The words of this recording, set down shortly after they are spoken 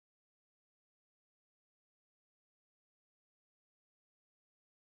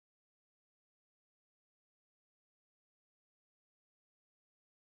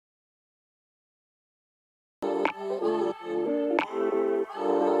It's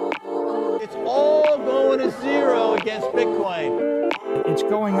all going to zero against Bitcoin. It's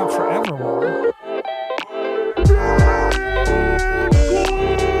going up forever.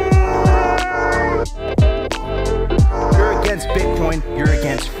 You're against Bitcoin, you're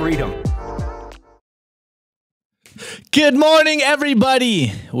against freedom. Good morning,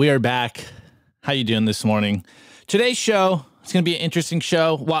 everybody. We are back. How you doing this morning? Today's show, it's going to be an interesting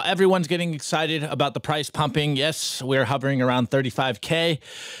show. While everyone's getting excited about the price pumping, yes, we're hovering around 35K.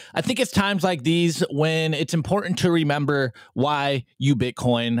 I think it's times like these when it's important to remember why you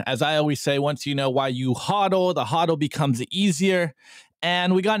Bitcoin. As I always say, once you know why you hodl, the hodl becomes easier.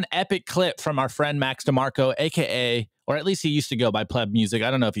 And we got an epic clip from our friend Max DeMarco, aka, or at least he used to go by Pleb Music.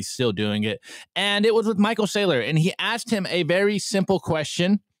 I don't know if he's still doing it. And it was with Micheal Saylor. And he asked him a very simple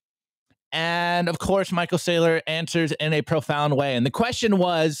question. And of course, Micheal Saylor answers in a profound way. And the question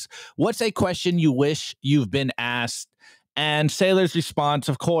was, what's a question you wish you've been asked? And Saylor's response,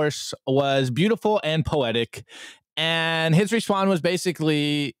 of course, was beautiful and poetic. And his response was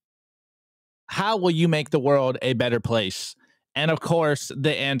basically, how will you make the world a better place? And of course,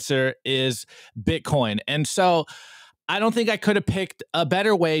 the answer is Bitcoin. And so I don't think I could have picked a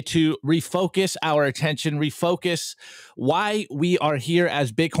better way to refocus our attention, refocus why we are here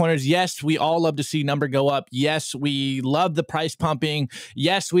as Bitcoiners. Yes, we all love to see number go up. Yes, we love the price pumping.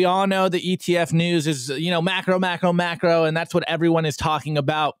 Yes, we all know the ETF news is, macro, macro, macro, and that's what everyone is talking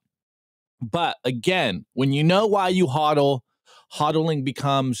about. But again, when you know why you hodl, hodling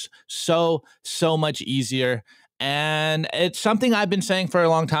becomes so much easier. And it's something I've been saying for a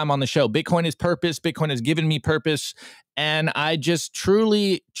long time on the show. Bitcoin is purpose. Bitcoin has given me purpose. And I just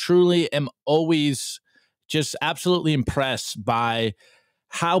truly am always just absolutely impressed by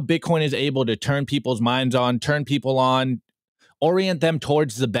how Bitcoin is able to turn people's minds on, turn people on, orient them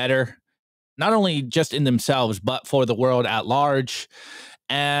towards the better, not only just in themselves, but for the world at large.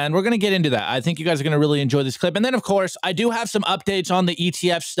 And we're going to get into that. I think you guys are going to really enjoy this clip. And then, of course, I do have some updates on the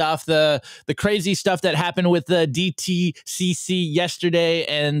ETF stuff, the crazy stuff that happened with the DTCC yesterday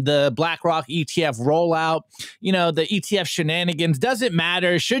and the BlackRock ETF rollout. You know, the ETF shenanigans. Does it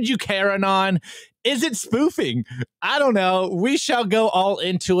matter? Should you care, Anon? Is it spoofing? I don't know. We shall go all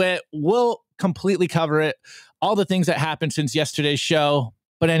into it. We'll completely cover it. All the things that happened since yesterday's show.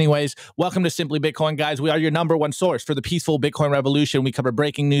 But anyways, welcome to Simply Bitcoin, guys. We are your #1 source for the peaceful Bitcoin revolution. We cover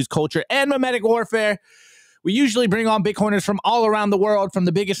breaking news, culture, and mimetic warfare. We usually bring on Bitcoiners from all around the world, from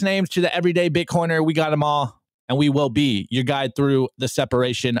the biggest names to the everyday Bitcoiner. We got them all, and we will be your guide through the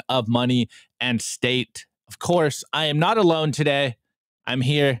separation of money and state. Of course, I am not alone today. I'm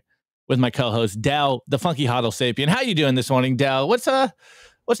here with my co-host, Dell, the Funky Hodl Sapien. How you doing this morning, Dell? What's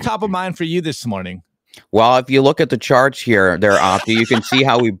top of mind for you this morning? Well, if you look at the charts here, you can see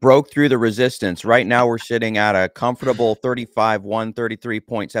how we broke through the resistance. Right now, we're sitting at a comfortable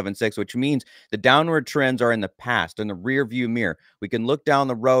 35,133.76, which means the downward trends are in the past, in the rear view mirror. We can look down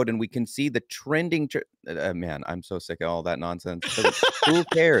the road and we can see the trending. Man, I'm so sick of all that nonsense. Who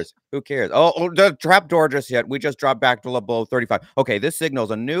cares? Who cares? Oh, the trap door just hit. We just dropped back to below 35. Okay, this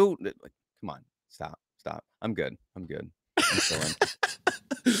signals a new. Come on, stop. I'm good. I'm chilling.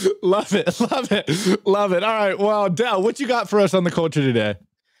 Love it. All right. Well, Dell, what you got for us on the culture today?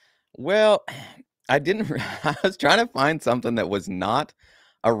 Well, I was trying to find something that was not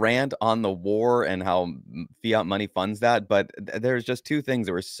a rant on the war and how fiat money funds that, but there's just two things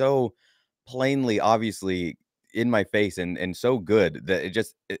that were so plainly, obviously in my face and so good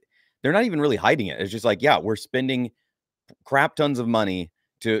that they're not even really hiding it. It's just like, yeah, we're spending crap tons of money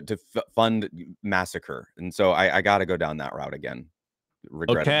to fund massacre. And so I got to go down that route again.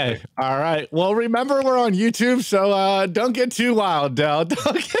 Okay. All right. Well, remember, we're on YouTube, so don't get too wild, Dell.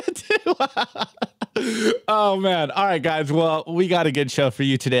 Don't get too wild. Oh, man. All right, guys. Well, we got a good show for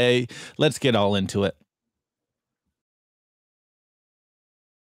you today. Let's get all into it.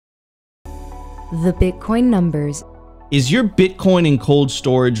 The Bitcoin numbers. Is your Bitcoin in cold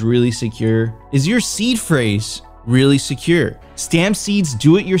storage really secure? Is your seed phrase really secure? Stamp Seed's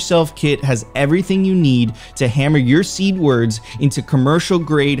do-it-yourself kit has everything you need to hammer your seed words into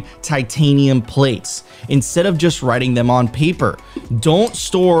commercial-grade titanium plates instead of just writing them on paper. Don't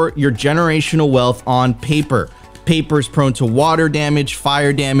store your generational wealth on paper. Paper is prone to water damage,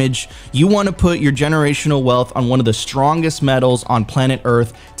 fire damage. You want to put your generational wealth on one of the strongest metals on planet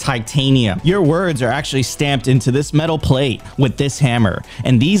Earth, titanium. Your words are actually stamped into this metal plate with this hammer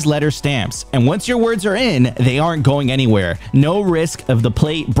and these letter stamps. And once your words are in, they aren't going anywhere. No risk of the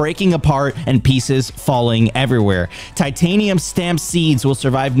plate breaking apart and pieces falling everywhere. Titanium stamped seeds will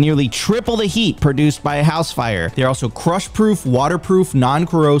survive nearly triple the heat produced by a house fire. They're also crush-proof, waterproof,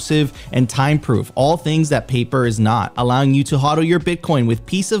 non-corrosive, and time-proof. All things that paper is is not, allowing you to hodl your Bitcoin with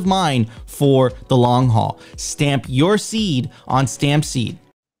peace of mind for the long haul. Stamp your seed on StampSeed.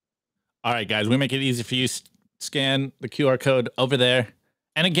 All right, guys, we make it easy for you. Scan the QR code over there.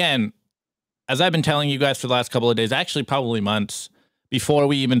 And again, as I've been telling you guys for the last couple of days, actually probably months, before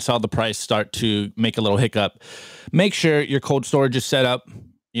we even saw the price start to make a little hiccup, make sure your cold storage is set up.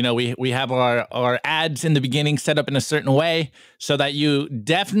 You know, we have our ads in the beginning set up in a certain way so that you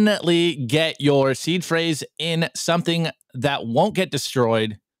definitely get your seed phrase in something that won't get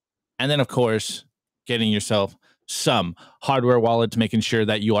destroyed. And then, of course, getting yourself some hardware wallets, making sure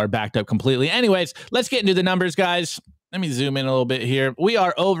that you are backed up completely. Anyways, let's get into the numbers, guys. Let me zoom in a little bit here. We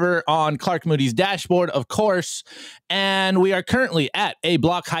are over on Clark Moody's dashboard, of course, and we are currently at a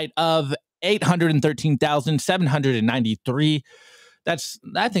block height of 813,793. I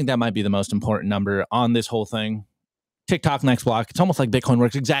think that might be the most important number on this whole thing. TikTok next block. It's almost like Bitcoin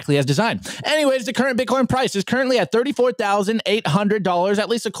works exactly as designed. Anyways, the current Bitcoin price is currently at $34,800, at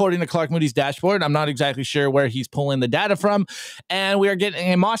least according to Clark Moody's dashboard. I'm not exactly sure where he's pulling the data from. And we are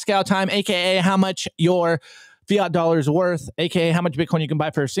getting a Moscow time, aka how much your fiat dollar is worth, aka how much Bitcoin you can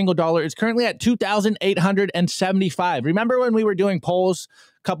buy for a single dollar. Is currently at 2,875. Remember when we were doing polls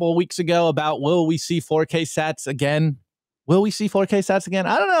a couple of weeks ago about will we see 4K sats again? Will we see 4K sats again?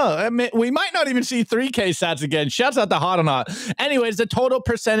 I don't know. I mean, we might not even see 3K sats again. Shouts out to Hodl. Anyways, the total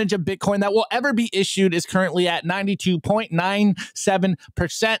percentage of Bitcoin that will ever be issued is currently at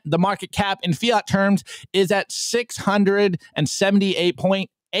 92.97%. The market cap in fiat terms is at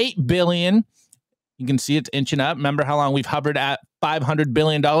 $678.8 billion. You can see it's inching up. Remember how long we've hovered at $500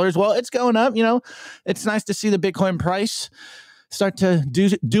 billion? Well, it's going up. You know, it's nice to see the Bitcoin price start to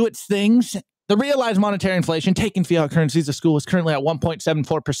do its things. The realized monetary inflation, taking fiat currencies to school, is currently at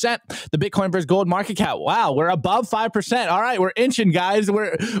 1.74%. The Bitcoin versus gold market cap, wow, we're above 5%. All right, we're inching, guys.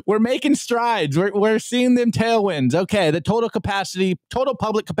 We're making strides. We're seeing them tailwinds. Okay, the total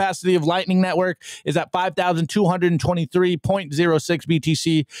public capacity of Lightning Network is at 5,223.06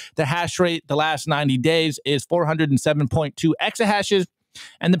 BTC. The hash rate the last 90 days is 407.2 exahashes,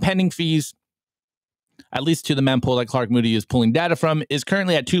 and the pending fees, at least to the mempool that Clark Moody is pulling data from, is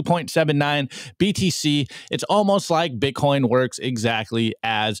currently at 2.79 BTC. It's almost like Bitcoin works exactly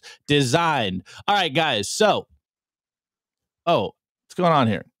as designed. All right, guys. So, what's going on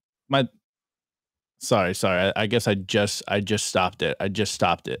here? Sorry. I guess I just stopped it. I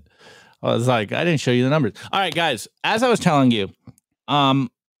was like, I didn't show you the numbers. All right, guys. As I was telling you, I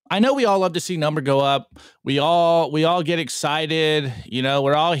know we all love to see number go up. We all get excited. You know,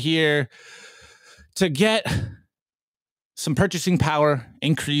 we're all here to get some purchasing power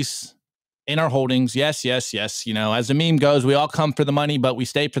increase in our holdings. Yes. You know, as the meme goes, we all come for the money, but we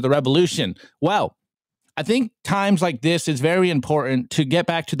stay for the revolution. Well, I think times like this is very important to get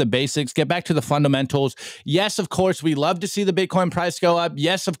back to the basics, get back to the fundamentals. Yes, of course, we love to see the Bitcoin price go up.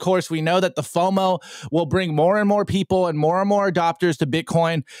 Yes, of course, we know that the FOMO will bring more and more people and more adopters to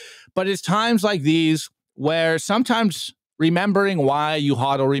Bitcoin. But it's times like these where sometimes remembering why you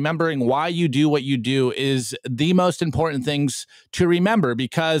hodl, remembering why you do what you do is the most important things to remember,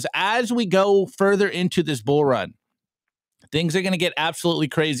 because as we go further into this bull run, things are going to get absolutely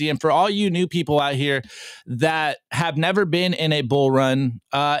crazy. And for all you new people out here that have never been in a bull run,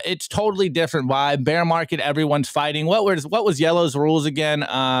 it's totally different vibe. Bear market, everyone's fighting. What was Yellow's rules again?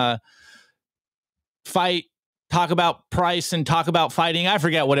 Fight, talk about price, and talk about fighting. I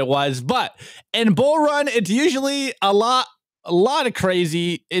forget what it was, but in bull run, it's usually a lot of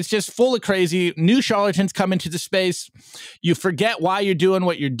crazy. It's just full of crazy. New charlatans come into the space. You forget why you're doing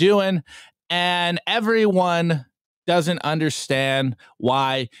what you're doing, and everyone doesn't understand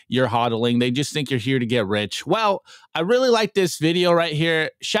why you're hodling. They just think you're here to get rich. Well, I really like this video right here.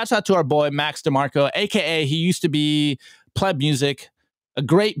 Shouts out to our boy Max DeMarco, aka he used to be Pleb Music, a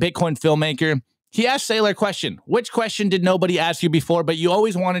great Bitcoin filmmaker. He asked Saylor a question. Which question did nobody ask you before, but you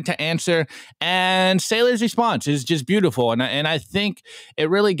always wanted to answer? And Saylor's response is just beautiful. And I think it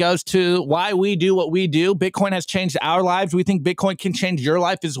really goes to why we do what we do. Bitcoin has changed our lives. We think Bitcoin can change your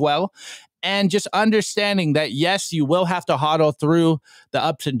life as well. And just understanding that, yes, you will have to hodl through the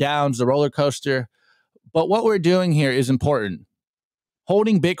ups and downs, the roller coaster. But what we're doing here is important.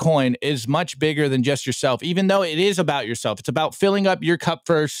 Holding Bitcoin is much bigger than just yourself, even though it is about yourself. It's about filling up your cup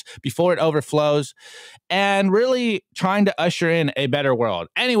first before it overflows and really trying to usher in a better world.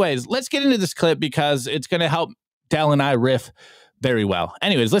 Anyways, let's get into this clip because it's going to help Dell and I riff very well.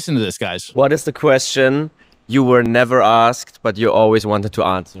 Anyways, listen to this, guys. What is the question you were never asked, but you always wanted to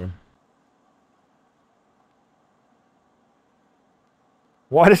answer?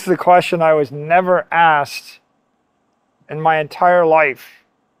 What is the question I was never asked in my entire life?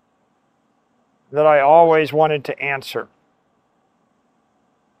 that I always wanted to answer.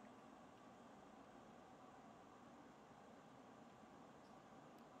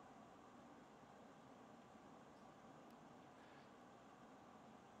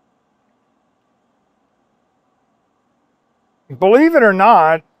 Believe it or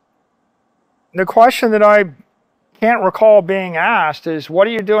not, the question that I can't recall being asked is, what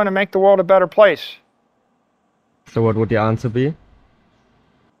are you doing to make the world a better place? So what would the answer be?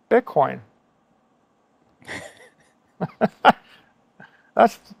 Bitcoin.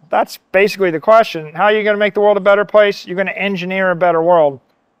 That's basically the question. How are you going to make the world a better place? You're going to engineer a better world.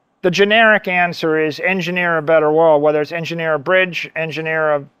 The generic answer is engineer a better world, whether it's engineer a bridge,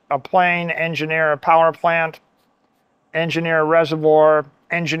 engineer a plane, engineer a power plant, engineer a reservoir,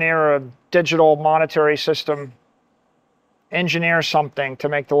 engineer a digital monetary system, engineer something to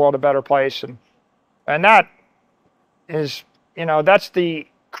make the world a better place. And that is, you know, that's the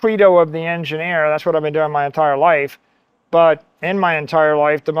credo of the engineer. That's what I've been doing my entire life. But in my entire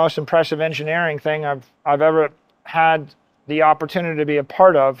life, the most impressive engineering thing I've ever had the opportunity to be a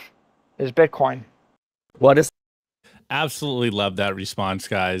part of is Bitcoin. What is Absolutely love that response,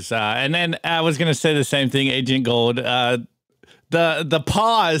 guys. And then I was gonna say the same thing, Agent Gold. The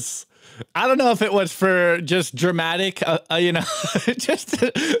pause. I don't know if it was for just dramatic, you know, just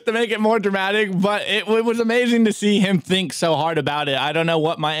to make it more dramatic, but it was amazing to see him think so hard about it. I don't know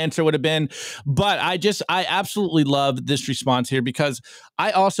what my answer would have been, but I absolutely love this response here, because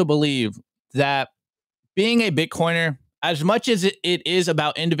I also believe that being a Bitcoiner, as much as it is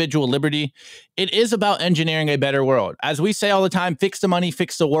about individual liberty, it is about engineering a better world. As we say all the time, fix the money,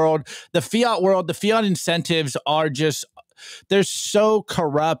 fix the world. The fiat world, the fiat incentives are just, they're so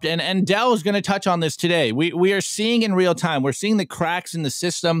corrupt. And Dell is going to touch on this today. We are seeing in real time, we're seeing the cracks in the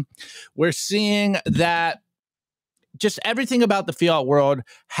system. We're seeing that just everything about the fiat world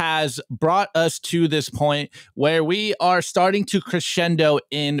has brought us to this point where we are starting to crescendo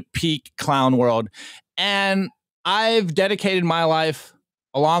in peak clown world. And I've dedicated my life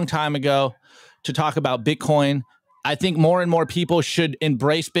a long time ago to talk about Bitcoin. I think more and more people should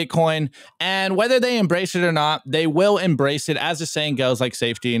embrace Bitcoin, and whether they embrace it or not, they will embrace it. As the saying goes, like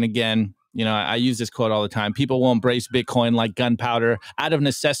safety. And again, you know, I use this quote all the time. People will embrace Bitcoin like gunpowder out of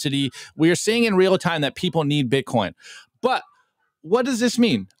necessity. We are seeing in real time that people need Bitcoin. But what does this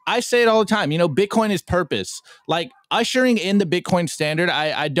mean? I say it all the time. You know, Bitcoin is purpose. Like ushering in the Bitcoin standard,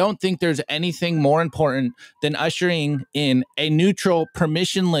 I don't think there's anything more important than ushering in a neutral,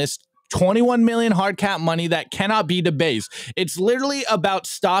 permissionless 21 million hard cap money that cannot be debased. It's literally about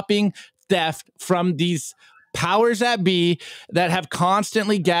stopping theft from these powers that be that have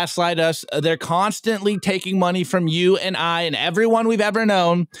constantly gaslight us. They're constantly taking money from you and I and everyone we've ever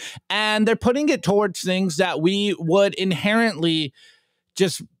known, and they're putting it towards things that we would inherently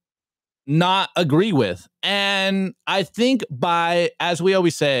just not agree with. And I think by, as we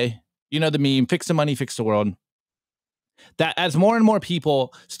always say, you know, the meme, fix the money, fix the world, that as more and more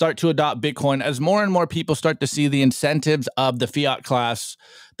people start to adopt Bitcoin, as more and more people start to see the incentives of the fiat class,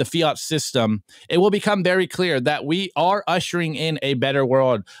 the fiat system, it will become very clear that we are ushering in a better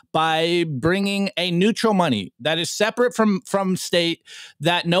world by bringing a neutral money that is separate from state,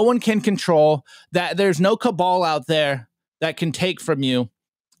 that no one can control, that there's no cabal out there that can take from you.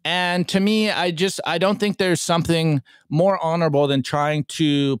 And to me, I don't think there's something more honorable than trying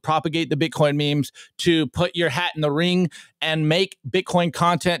to propagate the Bitcoin memes, to put your hat in the ring and make Bitcoin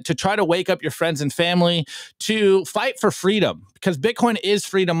content, to try to wake up your friends and family, to fight for freedom, because Bitcoin is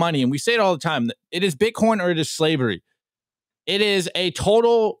freedom money. And we say it all the time. It is Bitcoin or it is slavery. It is a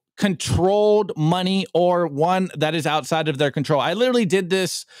total controlled money or one that is outside of their control. I literally did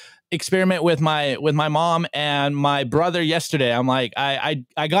this experiment with my mom and my brother yesterday. I'm like, I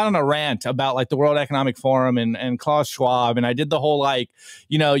got on a rant about like the World Economic Forum and Klaus Schwab, and I did the whole like,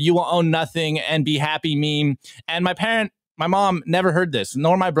 you know, you will own nothing and be happy meme. And my mom never heard this,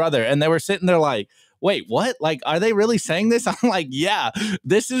 nor my brother, and they were sitting there like, wait, what? Like, are they really saying this? I'm like, yeah,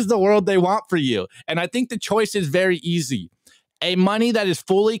 this is the world they want for you. And I think the choice is very easy. A money that is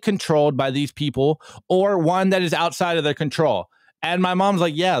fully controlled by these people, or one that is outside of their control. And my mom's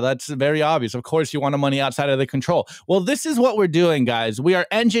like, yeah, that's very obvious. Of course, you want a money outside of the control. Well, this is what we're doing, guys. We are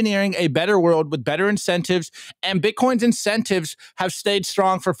engineering a better world with better incentives, and Bitcoin's incentives have stayed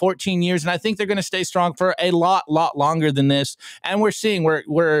strong for 14 years. And I think they're going to stay strong for a lot longer than this. And we're seeing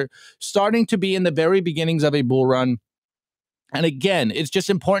we're starting to be in the very beginnings of a bull run. And again, it's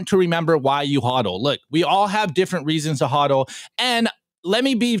just important to remember why you hodl. Look, we all have different reasons to hodl. And let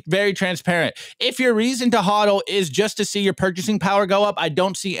me be very transparent. If your reason to hodl is just to see your purchasing power go up, I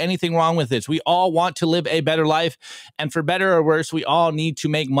don't see anything wrong with this. We all want to live a better life. And for better or worse, we all need to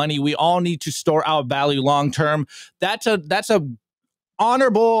make money. We all need to store our value long term. That's a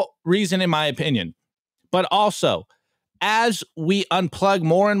honorable reason, in my opinion. But also, as we unplug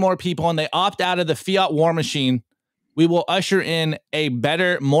more and more people and they opt out of the fiat war machine, we will usher in a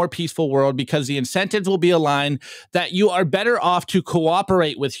better, more peaceful world because the incentives will be aligned that you are better off to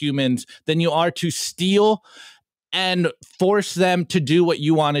cooperate with humans than you are to steal and force them to do what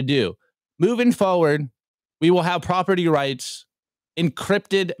you want to do. Moving forward, we will have property rights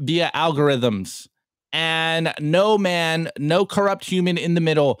encrypted via algorithms and no corrupt human in the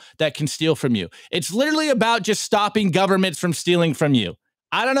middle that can steal from you. It's literally about just stopping governments from stealing from you.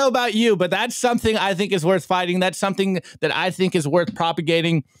 I don't know about you, but that's something I think is worth fighting. That's something that I think is worth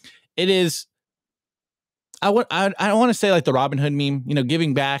propagating. It is, I don't want to say like the Robin Hood meme, you know,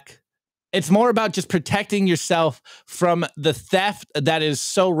 giving back. It's more about just protecting yourself from the theft that is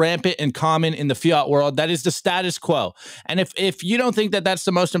so rampant and common in the fiat world. That is the status quo. And if you don't think that that's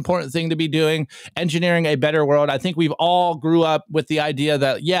the most important thing to be doing, engineering a better world, I think we've all grew up with the idea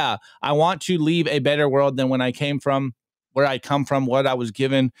that, yeah, I want to leave a better world than when I came from, where I come from, what I was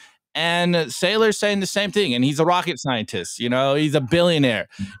given. And Saylor's saying the same thing. And he's a rocket scientist, you know, he's a billionaire.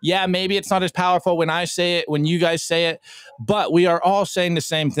 Yeah, maybe it's not as powerful when I say it, when you guys say it, but we are all saying the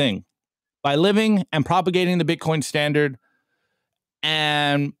same thing. By living and propagating the Bitcoin standard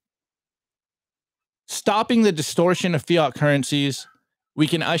and stopping the distortion of fiat currencies, we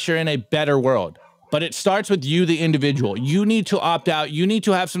can usher in a better world. But it starts with you, the individual. You need to opt out. You need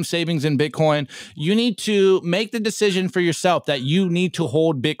to have some savings in Bitcoin. You need to make the decision for yourself that you need to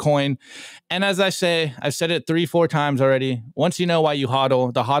hold Bitcoin. And as I say, I've said it 3-4 times already. Once you know why you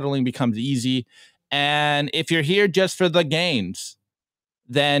hodl, the hodling becomes easy. And if you're here just for the gains,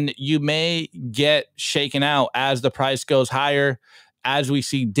 then you may get shaken out as the price goes higher, as we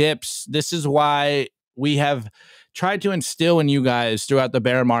see dips. This is why we have tried to instill in you guys throughout the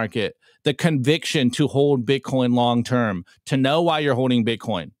bear market the conviction to hold Bitcoin long term, to know why you're holding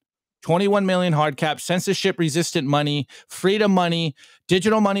Bitcoin. 21 million hard cap, censorship resistant money, freedom money,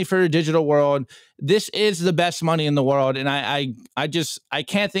 digital money for a digital world. This is the best money in the world. And I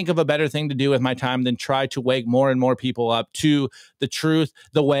can't think of a better thing to do with my time than try to wake more and more people up to the truth,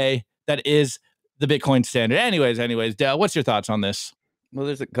 the way that is the Bitcoin standard. Anyways, Dale, what's your thoughts on this? Well,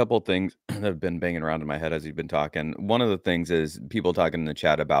 there's a couple things that have been banging around in my head as you've been talking. One of the things is people talking in the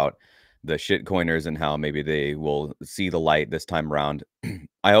chat about the shitcoiners and how maybe they will see the light this time around.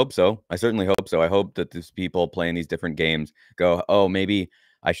 I hope so. I certainly hope so. I hope that these people playing these different games go, oh, maybe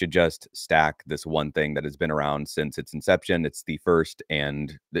I should just stack this one thing that has been around since its inception. It's the first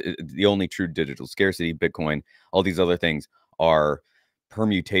and the only true digital scarcity, Bitcoin. All these other things are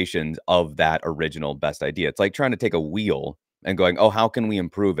permutations of that original best idea. It's like trying to take a wheel and going, oh, how can we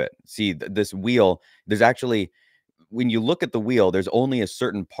improve it? See, this wheel, there's actually, when you look at the wheel, there's only a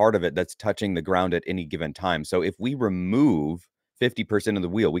certain part of it that's touching the ground at any given time. So if we remove 50% of the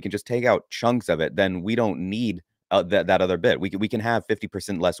wheel, we can just take out chunks of it, then we don't need that other bit. We can have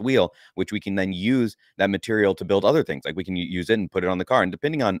 50% less wheel, which we can then use that material to build other things. Like we can use it and put it on the car. And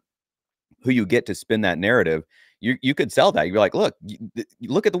depending on who you get to spin that narrative, you could sell that. You're like, look,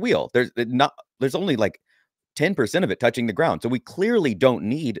 look at the wheel. There's only like 10% of it touching the ground. So we clearly don't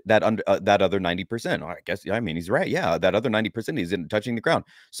need that that other 90%. I guess, I mean, he's right. Yeah, that other 90% isn't touching the ground.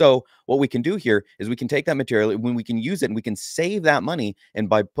 So what we can do here is we can take that material, when we can use it, and we can save that money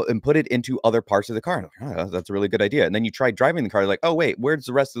and put it into other parts of the car. Like, oh, that's a really good idea. And then you try driving the car, like, oh, wait, where's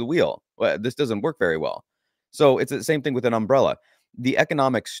the rest of the wheel? Well, this doesn't work very well. So it's the same thing with an umbrella. The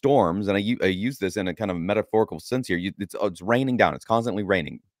economic storms, and I use this in a kind of metaphorical sense here. It's raining down. It's constantly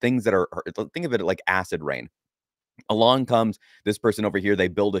raining. Things that are, think of it like acid rain. Along comes this person over here. They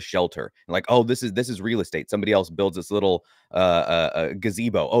build a shelter. Like, oh, this is real estate. Somebody else builds this little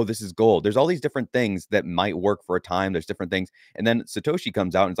gazebo. Oh, this is gold. There's all these different things that might work for a time. There's different things. And then Satoshi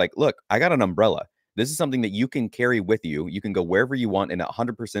comes out and it's like, look, I got an umbrella. This is something that you can carry with you. You can go wherever you want, and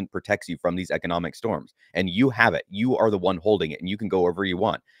 100% protects you from these economic storms. And you have it. You are the one holding it, and you can go wherever you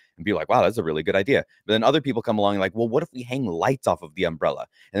want. And be like, wow, that's a really good idea. But then other people come along and like, well, what if we hang lights off of the umbrella?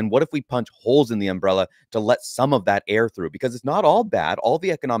 And what if we punch holes in the umbrella to let some of that air through? Because it's not all bad. All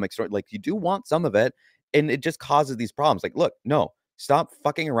the economic storm, like you do want some of it, and it just causes these problems. Like, look, no, stop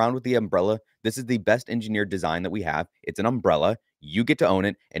fucking around with the umbrella. This is the best engineered design that we have. It's an umbrella. You get to own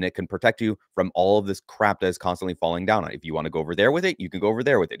it, and it can protect you from all of this crap that is constantly falling down on it. If you want to go over there with it, you can go over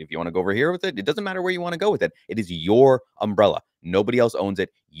there with it. If you want to go over here with it, it doesn't matter where you want to go with it. It is your umbrella. Nobody else owns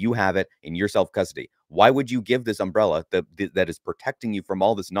it. You have it in your self-custody. Why would you give this umbrella that is protecting you from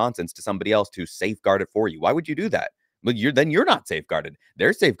all this nonsense to somebody else to safeguard it for you? Why would you do that? But then you're not safeguarded.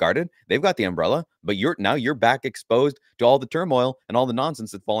 They're safeguarded. They've got the umbrella, but now you're back exposed to all the turmoil and all the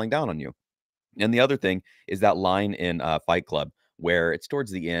nonsense that's falling down on you. And the other thing is that line in Fight Club, where it's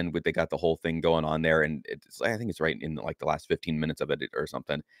towards the end, they got the whole thing going on there, and I think it's right in like the last 15 minutes of it or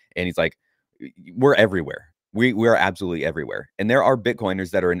something. And he's like, we're everywhere. We are absolutely everywhere. And there are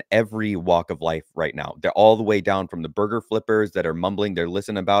Bitcoiners that are in every walk of life right now. They're all the way down from the burger flippers that are mumbling. They're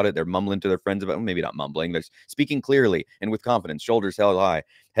listening about it. They're mumbling to their friends about it. Maybe not mumbling. They're speaking clearly and with confidence, shoulders held high,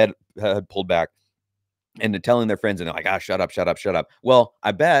 head pulled back, and they're telling their friends, and they're like, shut up, shut up, shut up. Well,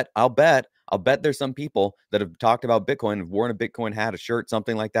 I'll bet there's some people that have talked about Bitcoin, have worn a Bitcoin hat, a shirt,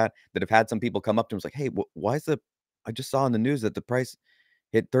 something like that, that have had some people come up to them like, hey, why is I just saw in the news that the price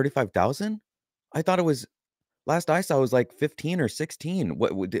hit 35,000. I thought it was, last I saw, it was like 15 or 16.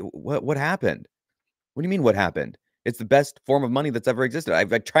 What happened? What do you mean what happened? It's the best form of money that's ever existed. I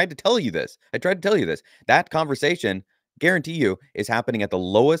tried to tell you this. That conversation, guarantee you, is happening at the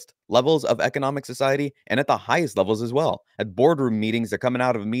lowest levels of economic society and at the highest levels as well. At boardroom meetings, they're coming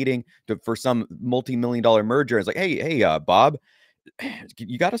out of a meeting for some multi-million-dollar merger. It's like, hey, Bob,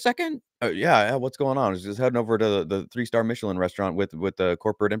 you got a second? Yeah, what's going on? I was just heading over to the 3-star Michelin restaurant with the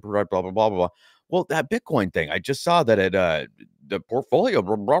corporate emperor, blah, blah, blah, blah, blah. Well, that Bitcoin thing, I just saw that it the portfolio,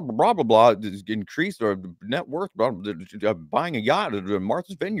 blah, blah, blah, blah, blah, increased, or net worth, blah, blah, buying a yacht,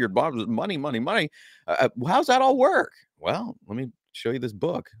 Martha's Vineyard, blah, blah, money. How's that all work? Well, let me show you this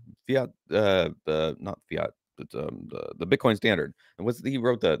book, Fiat, not Fiat, but the Bitcoin Standard. And he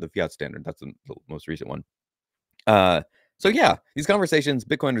wrote the Fiat Standard. That's the most recent one. So yeah, these conversations,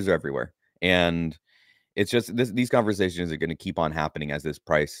 Bitcoiners are everywhere, and it's just these conversations are going to keep on happening as this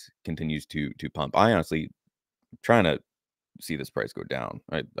price continues to pump. I honestly am trying to see this price go down.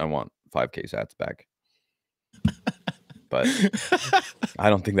 I want 5K sats back, but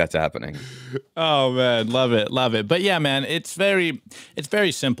I don't think that's happening. Oh man, love it. But yeah, man, it's very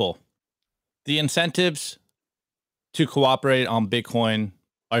simple. The incentives to cooperate on Bitcoin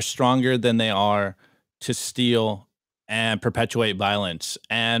are stronger than they are to steal and perpetuate violence.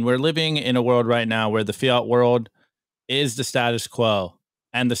 And we're living in a world right now where the fiat world is the status quo,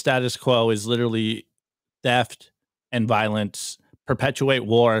 and the status quo is literally theft and violence, perpetuate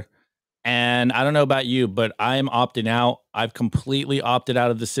war. And I don't know about you, but I'm opting out. I've completely opted out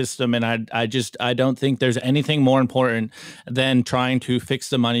of the system, and I don't think there's anything more important than trying to fix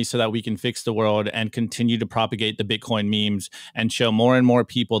the money so that we can fix the world and continue to propagate the Bitcoin memes and show more and more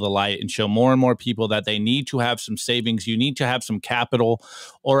people the light, and show more and more people that they need to have some savings. You need to have some capital,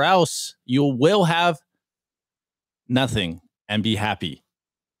 or else you will have nothing and be happy.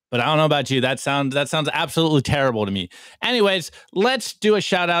 But I don't know about you. That sounds absolutely terrible to me. Anyways, let's do a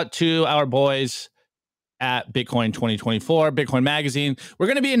shout out to our boys at Bitcoin 2024, Bitcoin Magazine. We're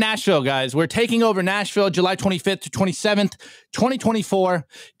going to be in Nashville, guys. We're taking over Nashville July 25th to 27th, 2024.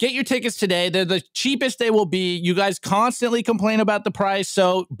 Get your tickets today. They're the cheapest they will be. You guys constantly complain about the price,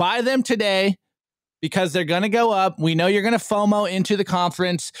 so buy them today, because they're going to go up. We know you're going to FOMO into the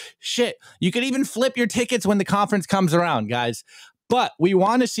conference. Shit, you could even flip your tickets when the conference comes around, guys. But we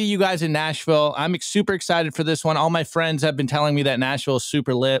want to see you guys in Nashville. I'm super excited for this one. All my friends have been telling me that Nashville is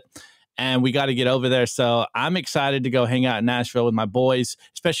super lit, and we got to get over there. So I'm excited to go hang out in Nashville with my boys,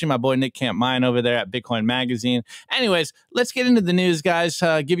 especially my boy Nick Campmine over there at Bitcoin Magazine. Anyways, let's get into the news, guys.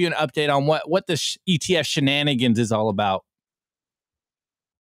 Give you an update on what this ETF shenanigans is all about.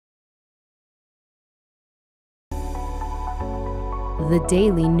 The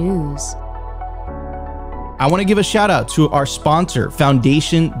Daily News. I want to give a shout out to our sponsor,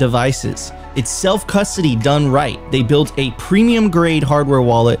 Foundation Devices. It's self-custody done right. They built a premium grade hardware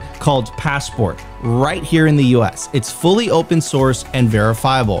wallet called Passport right here in the US. It's fully open source and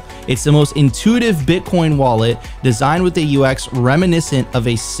verifiable. It's the most intuitive Bitcoin wallet designed with a UX reminiscent of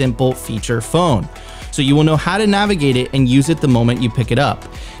a simple feature phone. So you will know how to navigate it and use it the moment you pick it up.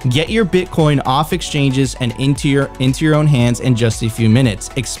 Get your Bitcoin off exchanges and into your own hands in just a few minutes.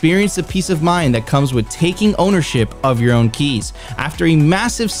 Experience the peace of mind that comes with taking ownership of your own keys. After a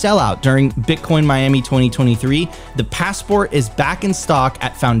massive sellout during Bitcoin Miami 2023, the Passport is back in stock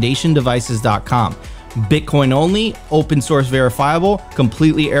at foundationdevices.com. Bitcoin only, open source verifiable,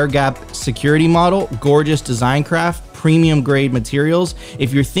 completely air gap security model, gorgeous design craft, premium grade materials.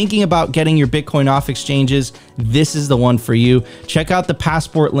 If you're thinking about getting your Bitcoin off exchanges, this is the one for you. Check out the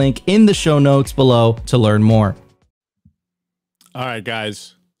Passport link in the show notes below to learn more. All right,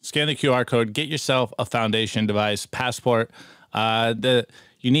 guys, scan the QR code, get yourself a foundation device, passport. You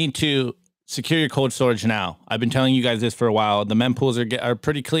need to secure your cold storage now. I've been telling you guys this for a while. The mempools are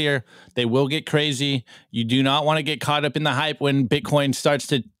pretty clear. They will get crazy. You do not want to get caught up in the hype when Bitcoin starts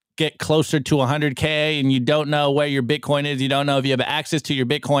to get closer to 100K and you don't know where your Bitcoin is. You don't know if you have access to your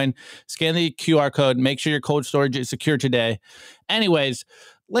Bitcoin. Scan the QR code. Make sure your cold storage is secure today. Anyways,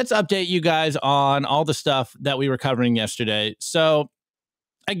 let's update you guys on all the stuff that we were covering yesterday. So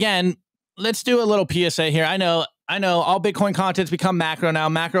again, let's do a little PSA here. I know all Bitcoin content's become macro now,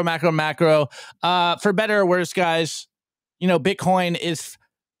 macro. For better or worse, guys, you know, Bitcoin is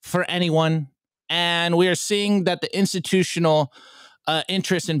for anyone. And we are seeing that the institutional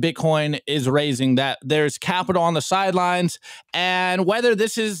interest in Bitcoin is raising, that there's capital on the sidelines. And whether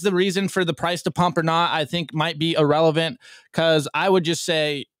this is the reason for the price to pump or not, I think might be irrelevant, because I would just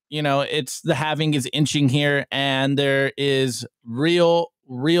say, you know, it's the halving is inching here and there is real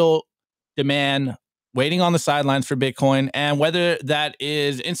demand waiting on the sidelines for Bitcoin. And whether that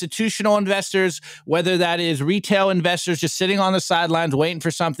is institutional investors, whether that is retail investors just sitting on the sidelines waiting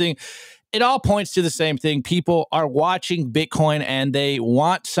for something, it all points to the same thing. People are watching Bitcoin and they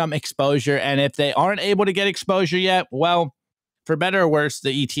want some exposure. And if they aren't able to get exposure yet, well, for better or worse,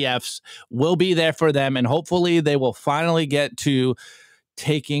 the ETFs will be there for them. And hopefully they will finally get to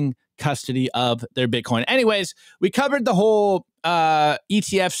taking custody of their Bitcoin. Anyways, we covered the whole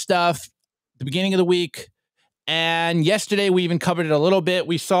ETF stuff at the beginning of the week. And yesterday, we even covered it a little bit.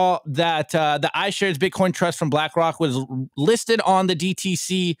 We saw that the iShares Bitcoin Trust from BlackRock was listed on the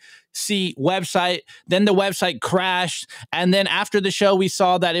DTCC website. Then the website crashed. And then after the show, we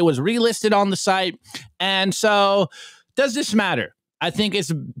saw that it was relisted on the site. And so, does this matter? I think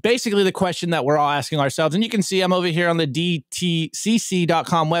it's basically the question that we're all asking ourselves. And you can see I'm over here on the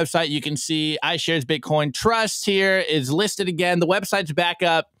DTCC.com website. You can see iShares Bitcoin Trust here is listed again. The website's back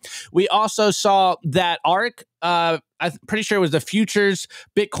up. We also saw that ARK, I'm pretty sure it was the futures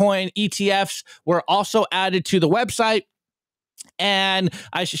Bitcoin ETFs, were also added to the website. And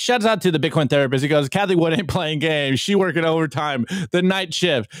I shout out to the Bitcoin therapist. He goes, Kathy Wood ain't playing games. She working overtime, the night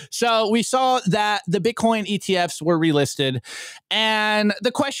shift. So we saw that the Bitcoin ETFs were relisted. And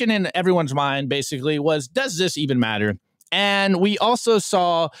the question in everyone's mind basically was, does this even matter? And we also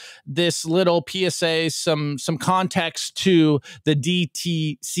saw this little PSA, some context to the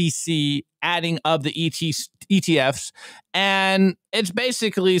DTCC adding of the ETFs. And it's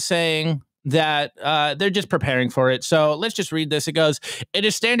basically saying that they're just preparing for it. So let's just read this. It goes, it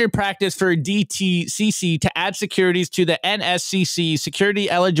is standard practice for DTCC to add securities to the NSCC security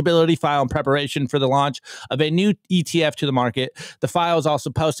eligibility file in preparation for the launch of a new ETF to the market. The file is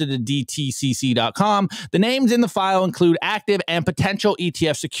also posted at DTCC.com. The names in the file include active and potential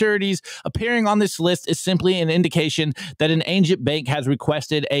ETF securities. Appearing on this list is simply an indication that an agent bank has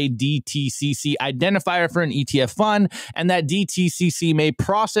requested a DTCC identifier for an ETF fund, and that DTCC may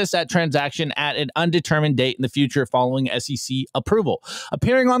process that transaction at an undetermined date in the future following SEC approval.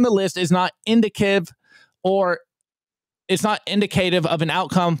 Appearing on the list is not indicative of an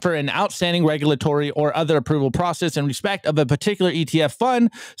outcome for an outstanding regulatory or other approval process in respect of a particular ETF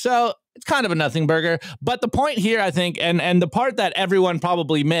fund. So it's kind of a nothing burger. But the point here, I think, and the part that everyone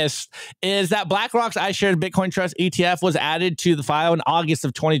probably missed, is that BlackRock's iShares Bitcoin Trust ETF was added to the file in August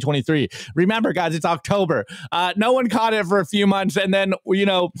of 2023. Remember, guys, it's October. No one caught it for a few months. And then, you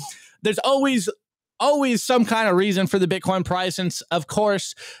know, there's always some kind of reason for the Bitcoin price. And of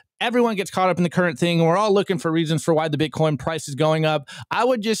course, everyone gets caught up in the current thing, and we're all looking for reasons for why the Bitcoin price is going up. I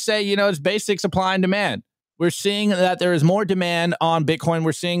would just say, you know, it's basic supply and demand. We're seeing that there is more demand on Bitcoin.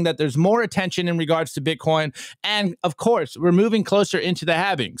 We're seeing that there's more attention in regards to Bitcoin. And of course, we're moving closer into the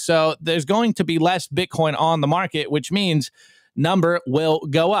halving. So there's going to be less Bitcoin on the market, which means number will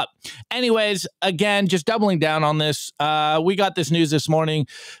go up. Anyways, again, just doubling down on this. We got this news this morning.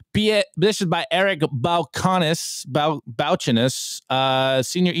 This is by Eric Balchunas,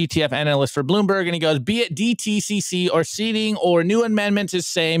 senior ETF analyst for Bloomberg. And he goes, be it DTCC or seeding or new amendments is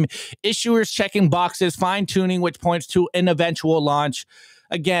same. Issuers checking boxes, fine tuning, which points to an eventual launch.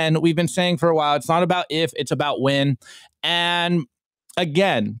 Again, we've been saying for a while, it's not about if, it's about when. And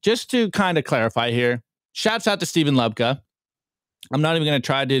again, just to kind of clarify here, shouts out to Stephen Lubka. I'm not even going to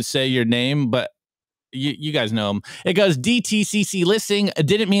try to say your name, but You guys know them. It goes DTCC listing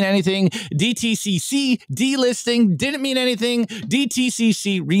didn't mean anything. DTCC delisting didn't mean anything.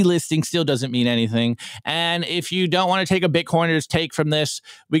 DTCC relisting still doesn't mean anything. And if you don't want to take a Bitcoiner's take from this,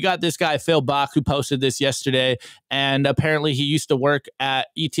 we got this guy, Phil Bach, who posted this yesterday. And apparently he used to work at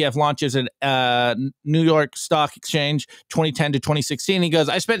ETF launches at New York Stock Exchange 2010 to 2016. He goes,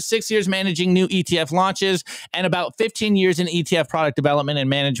 I spent 6 years managing new ETF launches and about 15 years in ETF product development and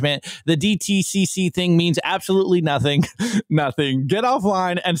management. The DTCC thing means absolutely nothing. Nothing. Get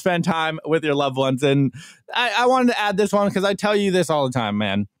offline and spend time with your loved ones. And I wanted to add this one because I tell you this all the time,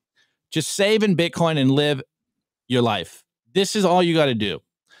 man. Just save in Bitcoin and live your life. This is all you got to do.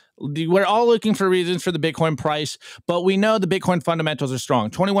 We're all looking for reasons for the Bitcoin price, but we know the Bitcoin fundamentals are strong.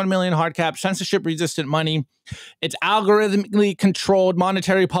 21 million hard cap, censorship resistant money. It's algorithmically controlled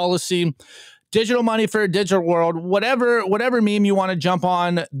monetary policy. Digital money for a digital world, whatever meme you want to jump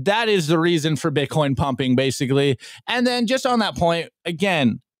on, that is the reason for Bitcoin pumping, basically. And then just on that point,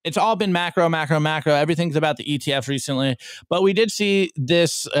 again, it's all been macro. Everything's about the ETF recently. But we did see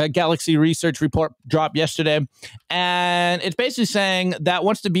this Galaxy research report drop yesterday. And it's basically saying that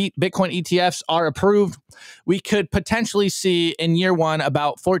once the Bitcoin ETFs are approved, we could potentially see in year one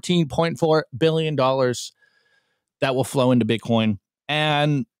about $14.4 billion that will flow into Bitcoin.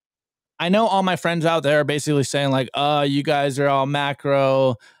 And I know all my friends out there are basically saying like, oh, you guys are all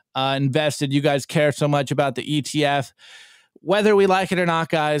macro invested. You guys care so much about the ETF. Whether we like it or not,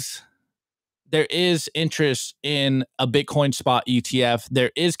 guys, there is interest in a Bitcoin spot ETF. There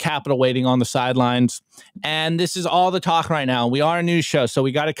is capital waiting on the sidelines. And this is all the talk right now. We are a news show, so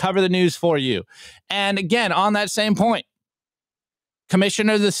we got to cover the news for you. And again, on that same point,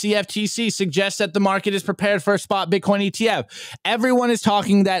 Commissioner of the CFTC suggests that the market is prepared for a spot Bitcoin ETF. Everyone is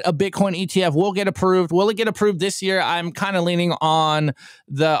talking that a Bitcoin ETF will get approved. Will it get approved this year? I'm kind of leaning on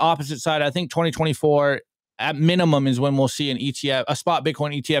the opposite side. I think 2024 at minimum is when we'll see an ETF, a spot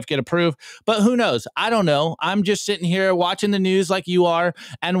Bitcoin ETF get approved. But who knows? I don't know. I'm just sitting here watching the news like you are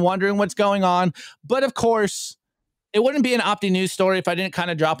and wondering what's going on. But of course, it wouldn't be an Opti News story if I didn't kind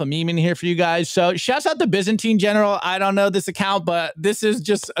of drop a meme in here for you guys. So shouts out to Byzantine General. I don't know this account, but this is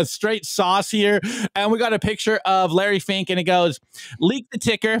just a straight sauce here. And we got a picture of Larry Fink, and it goes, leak the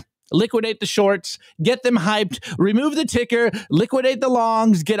ticker, liquidate the shorts, get them hyped, remove the ticker, liquidate the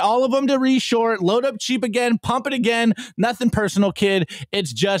longs, get all of them to reshort, load up cheap again, pump it again. Nothing personal, kid.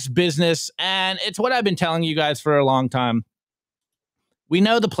 It's just business. And it's what I've been telling you guys for a long time. We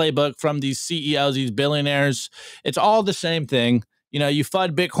know the playbook from these CEOs, these billionaires. It's all the same thing. You know, you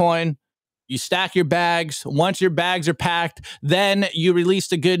FUD Bitcoin, you stack your bags. Once your bags are packed, then you release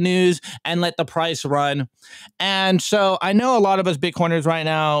the good news and let the price run. And so I know a lot of us Bitcoiners right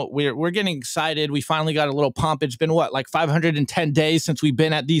now, we're getting excited. We finally got a little pump. It's been what, like 510 days since we've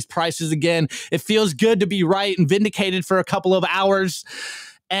been at these prices again. It feels good to be right and vindicated for a couple of hours.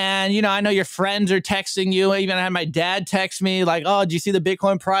 And, you know, I know your friends are texting you. Even I had my dad text me like, oh, did you see the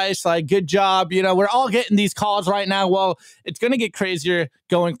Bitcoin price? Like, good job. You know, we're all getting these calls right now. Well, it's going to get crazier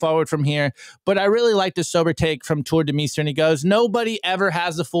going forward from here. But I really like the sober take from Tour de Meester. And he goes, nobody ever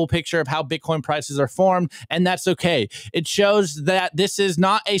has the full picture of how Bitcoin prices are formed. And that's okay. It shows that this is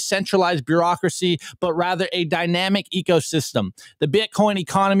not a centralized bureaucracy, but rather a dynamic ecosystem. The Bitcoin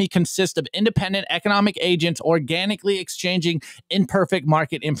economy consists of independent economic agents organically exchanging imperfect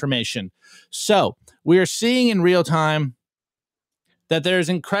market information. So we are seeing in real time that there's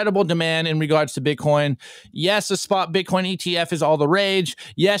incredible demand in regards to Bitcoin. Yes, a spot Bitcoin ETF is all the rage.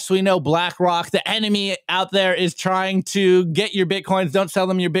 Yes, we know BlackRock, the enemy out there, is trying to get your Bitcoins. Don't sell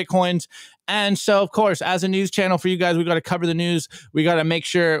them your Bitcoins. And so, of course, as a news channel for you guys, we got to cover the news. We got to make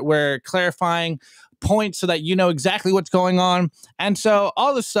sure we're clarifying points so that you know exactly what's going on. And so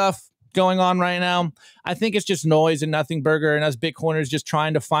all the stuff going on right now, I think it's just noise and nothing burger, and us Bitcoiners just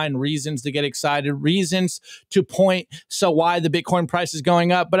trying to find reasons to get excited, reasons to point so why the Bitcoin price is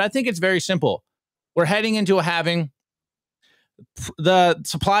going up. But I think it's very simple. We're heading into a halving. The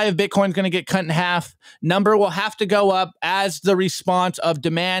supply of Bitcoin is going to get cut in half. Number will have to go up as the response of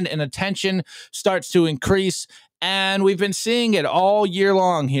demand and attention starts to increase. And we've been seeing it all year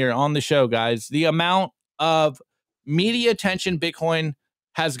long here on the show, guys. The amount of media attention Bitcoin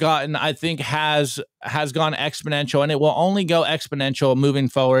has gotten, I think, has gone exponential, and it will only go exponential moving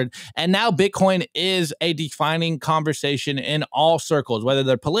forward. And now Bitcoin is a defining conversation in all circles, whether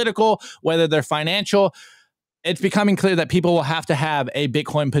they're political, whether they're financial. It's becoming clear that people will have to have a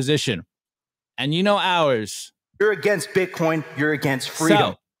Bitcoin position. And you know ours. You're against Bitcoin. You're against freedom.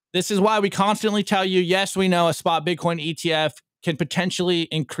 So this is why we constantly tell you, yes, we know a spot Bitcoin ETF can potentially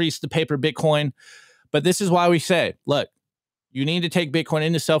increase the paper Bitcoin. But this is why we say, look, You need to take Bitcoin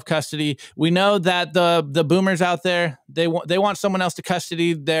into self-custody. We know that the boomers out there, they want someone else to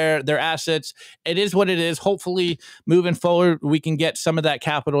custody their assets. It is what it is. Hopefully, moving forward, we can get some of that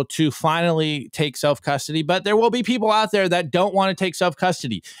capital to finally take self-custody. But there will be people out there that don't want to take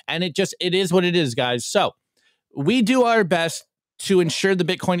self-custody. And it is what it is, guys. So we do our best to ensure the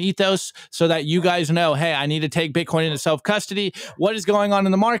Bitcoin ethos so that you guys know, hey, I need to take Bitcoin into self-custody. What is going on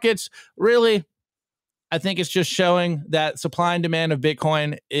in the markets? Really, I think it's just showing that supply and demand of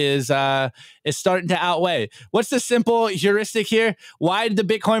Bitcoin is starting to outweigh. What's the simple heuristic here? Why did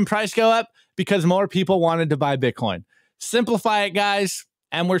the Bitcoin price go up? Because more people wanted to buy Bitcoin. Simplify it, guys.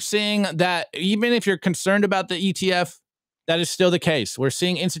 And we're seeing that even if you're concerned about the ETF, that is still the case. We're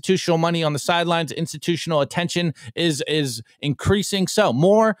seeing institutional money on the sidelines. Institutional attention is increasing. So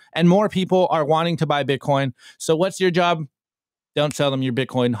more and more people are wanting to buy Bitcoin. So what's your job? Don't sell them your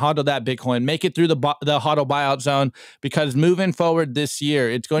Bitcoin. HODL that Bitcoin. Make it through the HODL buyout zone, because moving forward this year,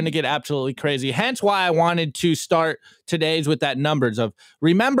 it's going to get absolutely crazy. Hence why I wanted to start today's with that numbers of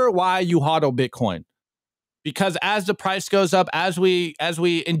remember why you HODL Bitcoin. Because as the price goes up, as we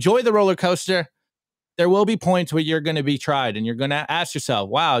enjoy the roller coaster, there will be points where you're going to be tried and you're going to ask yourself,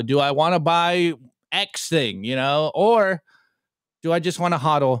 wow, do I want to buy X thing, or do I just want to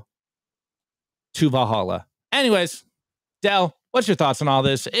HODL to Valhalla? Anyways, Del, what's your thoughts on all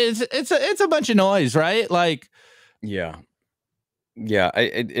this? It's a bunch of noise, right? Like, yeah.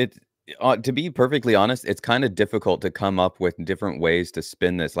 To be perfectly honest, it's kind of difficult to come up with different ways to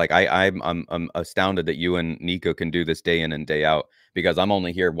spin this. like I'm astounded that you and Nico can do this day in and day out, because I'm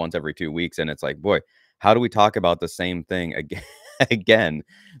only here once every 2 weeks, and it's like, boy, how do we talk about the same thing again?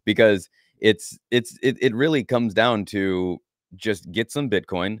 Because it really comes down to just get some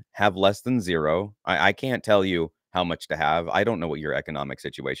Bitcoin, have less than zero. I can't tell you how much to have. I don't know what your economic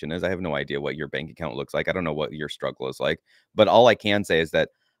situation is. I have no idea what your bank account looks like. I don't know what your struggle is like. But all I can say is that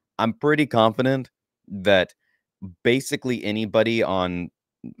I'm pretty confident that basically anybody on,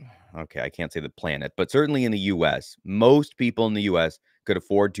 okay, I can't say the planet, but certainly in the US, most people in the US could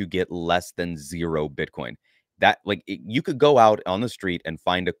afford to get less than zero Bitcoin. That, like, you could go out on the street and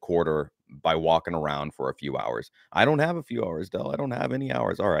find a quarter by walking around for a few hours. I don't have a few hours, Del. I don't have any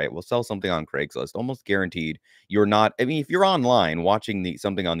hours. All right, we'll sell something on Craigslist. Almost guaranteed you're not. I mean, if you're online watching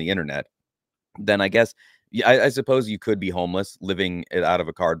something on the internet, then I guess, yeah, I suppose you could be homeless, living out of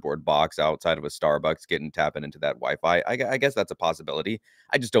a cardboard box outside of a Starbucks, tapping into that Wi-Fi. I guess that's a possibility.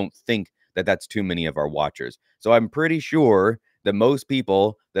 I just don't think that that's too many of our watchers. So I'm pretty sure that most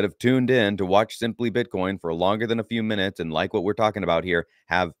people that have tuned in to watch Simply Bitcoin for longer than a few minutes and like what we're talking about here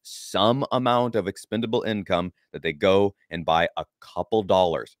have some amount of expendable income that they go and buy a couple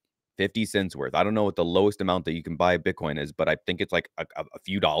dollars, 50 cents worth. I don't know what the lowest amount that you can buy Bitcoin is, but I think it's like a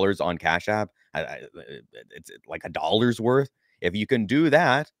few dollars on Cash App. It's like $1's worth. If you can do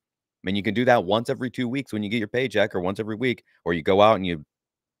that, I mean, you can do that once every 2 weeks when you get your paycheck, or once every week, or you go out and you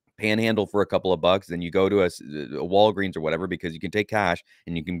panhandle for a couple of bucks, then you go to a Walgreens or whatever, because you can take cash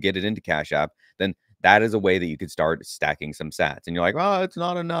and you can get it into Cash App, then that is a way that you could start stacking some sats. And you're like, oh, it's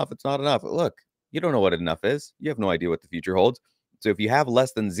not enough. It's not enough. Look, you don't know what enough is. You have no idea what the future holds. So if you have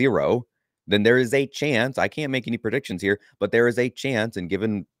less than zero, then there is a chance, I can't make any predictions here, but there is a chance, and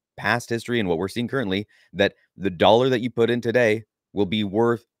given past history and what we're seeing currently, that the dollar that you put in today will be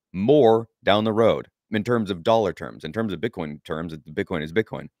worth more down the road in terms of dollar terms. In terms of Bitcoin terms, Bitcoin is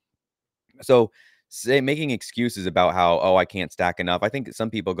Bitcoin. So making excuses about how, oh, I can't stack enough. I think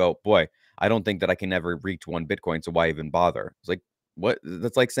some people go, boy, I don't think that I can ever reach 1 Bitcoin, so why even bother? It's like, what?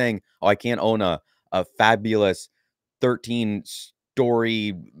 That's like saying, oh, I can't own a fabulous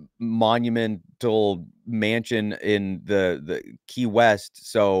 13-story monumental mansion in the Key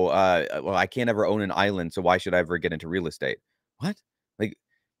West, so well, I can't ever own an island, so why should I ever get into real estate? What? Like,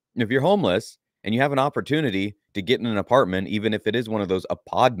 if you're homeless and you have an opportunity to get in an apartment, even if it is one of those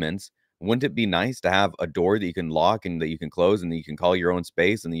apartments, wouldn't it be nice to have a door that you can lock and that you can close and that you can call your own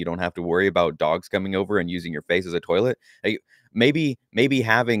space, and that you don't have to worry about dogs coming over and using your face as a toilet? Like, maybe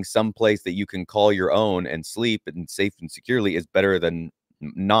having some place that you can call your own and sleep and safe and securely is better than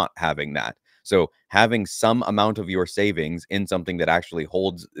not having that. So having some amount of your savings in something that actually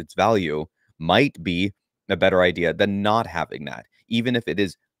holds its value might be a better idea than not having that, even if it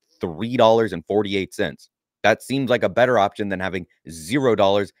is $3.48. That seems like a better option than having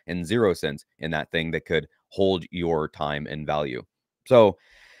 $0.00 in that thing that could hold your time and value. So,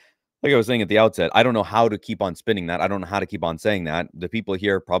 like I was saying at the outset, I don't know how to keep on spinning that. I don't know how to keep on saying that. The people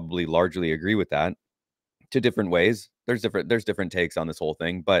here probably largely agree with that, to different ways. There's different takes on this whole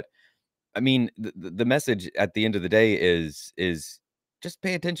thing, but I mean, the message at the end of the day is just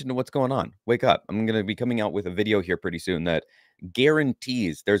pay attention to what's going on. Wake up. I'm going to be coming out with a video here pretty soon that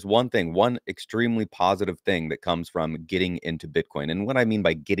guarantees there's one extremely positive thing that comes from getting into Bitcoin. And what I mean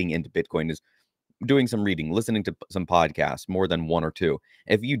by getting into Bitcoin is doing some reading, listening to some podcasts, more than one or two.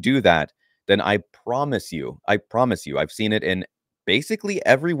 If you do that, then I promise you, I've seen it in basically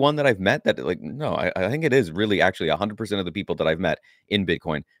everyone that I've met that I think it is really actually 100% of the people that I've met in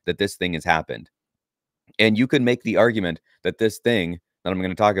Bitcoin that this thing has happened. And you can make the argument that this thing that I'm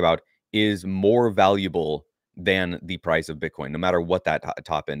going to talk about is more valuable than the price of Bitcoin, no matter what that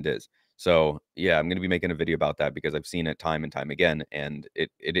top end is. So yeah, I'm going to be making a video about that because I've seen it time and time again, and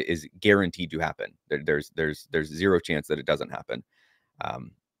it is guaranteed to happen. There's zero chance that it doesn't happen.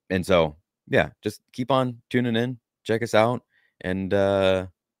 And so yeah, just keep on tuning in, check us out, and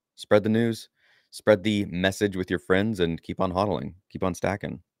spread the news, spread the message with your friends, and keep on hodling, keep on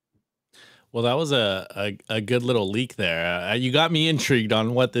stacking. Well, that was a good little leak there. You got me intrigued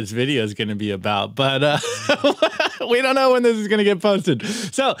on what this video is going to be about, but we don't know when this is going to get posted.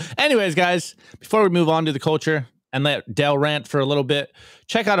 So anyways, guys, before we move on to the culture and let Dell rant for a little bit,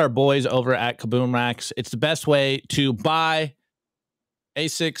 check out our boys over at Kaboom Racks. It's the best way to buy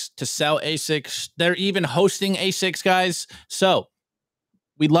ASICs, to sell ASICs. They're even hosting ASICs, guys. So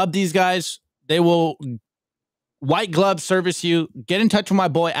we love these guys. They will white glove service you. Get in touch with my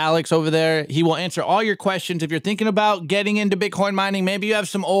boy Alex over there. He will answer all your questions. If you're thinking about getting into Bitcoin mining, maybe you have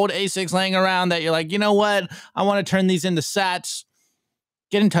some old ASICs laying around that you're like, you know what, I want to turn these into sats.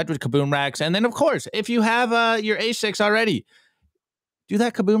 Get in touch with Kaboom Racks. And then, of course, if you have your ASICs already, do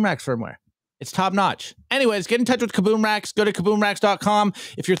that Kaboom Racks firmware. It's top notch. Anyways, get in touch with Kaboom Racks. Go to kaboomracks.com.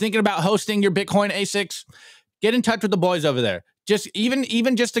 If you're thinking about hosting your Bitcoin ASICs, get in touch with the boys over there. Just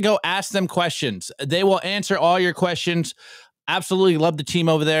even just to go ask them questions. They will answer all your questions. Absolutely love the team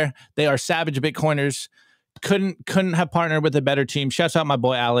over there. They are savage Bitcoiners. Couldn't have partnered with a better team. Shouts out my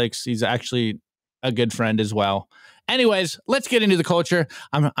boy Alex. He's actually a good friend as well. Anyways, let's get into the culture.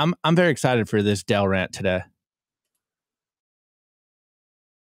 I'm very excited for this Dell rant today.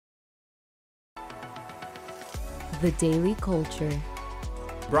 The Daily Culture.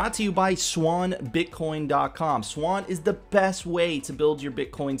 Brought to you by SwanBitcoin.com. Swan is the best way to build your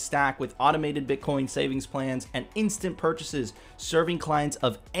Bitcoin stack with automated Bitcoin savings plans and instant purchases, serving clients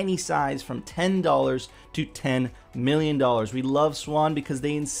of any size from $10 to $10 million. We love Swan because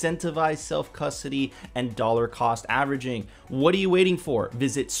they incentivize self-custody and dollar cost averaging. What are you waiting for?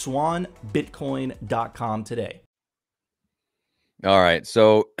 Visit SwanBitcoin.com today. All right,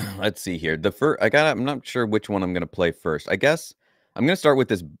 so let's see here. I'm not sure which one I'm going to play first. I guess I'm going to start with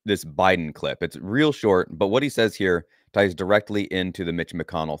this Biden clip. It's real short, but what he says here ties directly into the Mitch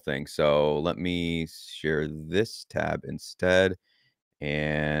McConnell thing. So let me share this tab instead.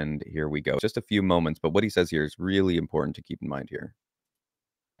 And here we go. Just a few moments, but what he says here is really important to keep in mind here.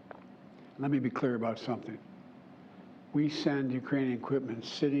 Let me be clear about something. We send Ukrainian equipment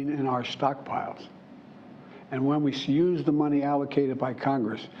sitting in our stockpiles. And when we use the money allocated by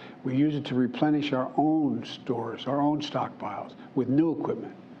Congress, we use it to replenish our own stores, our own stockpiles with new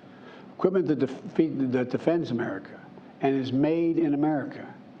equipment. Equipment that defends America and is made in America.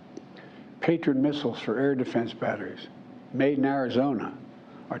 Patriot missiles for air defense batteries, made in Arizona.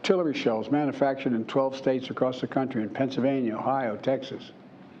 Artillery shells manufactured in 12 states across the country, in Pennsylvania, Ohio, Texas,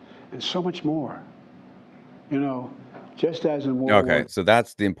 and so much more. You know, just as in World War. So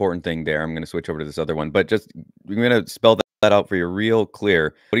that's the important thing there. I'm going to switch over to this other one, but just we're going to spell that out for you real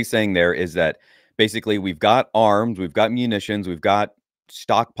clear. What he's saying there is that basically we've got arms, we've got munitions, we've got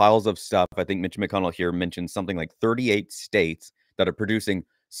stockpiles of stuff. I think Mitch McConnell here mentioned something like 38 states that are producing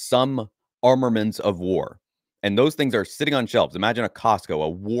some armaments of war. And those things are sitting on shelves. Imagine a Costco, a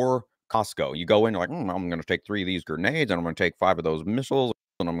war Costco. You go in, you're like, I'm going to take 3 of these grenades, and I'm going to take 5 of those missiles,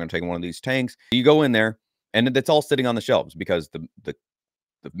 and I'm going to take 1 of these tanks. You go in there, and it's all sitting on the shelves because the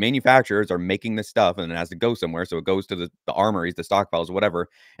manufacturers are making this stuff, and it has to go somewhere. So it goes to the armories, the stockpiles, whatever.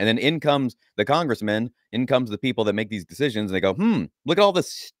 And then in comes the congressmen, in comes the people that make these decisions. And they go, look at all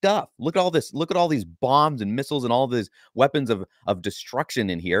this stuff. Look at all this. Look at all these bombs and missiles and all these weapons of destruction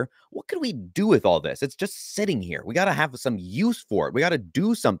in here. What can we do with all this? It's just sitting here. We got to have some use for it. We got to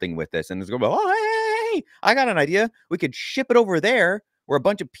do something with this. And it's going, oh, hey, I got an idea. We could ship it over there where a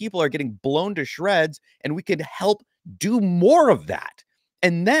bunch of people are getting blown to shreds, and we could help do more of that.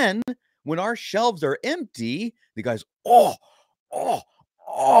 And then when our shelves are empty, the guys, we'll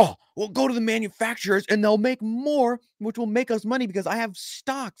go to the manufacturers and they'll make more, which will make us money because I have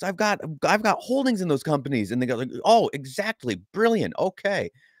stocks. I've got holdings in those companies. And they go like, oh, exactly. Brilliant. Okay.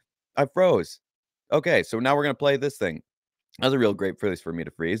 I froze. Okay. So now we're going to play this thing. That was a real great place for me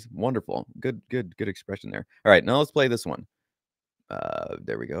to freeze. Wonderful. Good expression there. All right. Now let's play this one.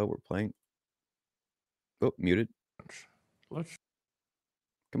 There we go. We're playing. Oh, muted.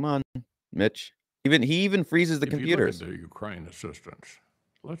 Come on, Mitch. He even freezes the computers. If you look at the Ukraine assistance,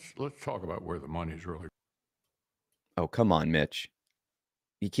 let's talk about where the money's really. Oh, come on, Mitch.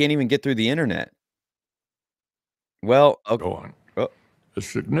 You can't even get through the internet. Well, okay. Go on. A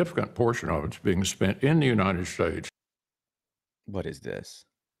significant portion of it's being spent in the United States. What is this?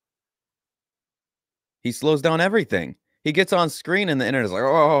 He slows down everything. He gets on screen and the internet's like,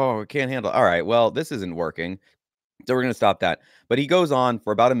 oh, can't handle. All right, well, this isn't working. So we're going to stop that. But he goes on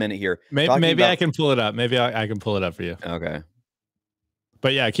for about a minute here. Maybe I can pull it up. Maybe I can pull it up for you. Okay.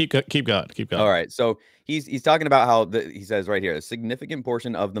 But yeah, keep going. All right. So he's talking about how he says right here, a significant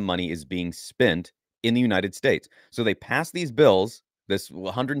portion of the money is being spent in the United States. So they pass these bills, this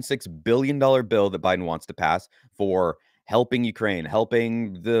 $106 billion bill that Biden wants to pass for helping Ukraine,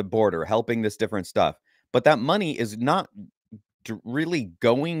 helping the border, helping this different stuff. But that money is not really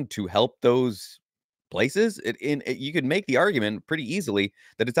going to help those places. You could make the argument pretty easily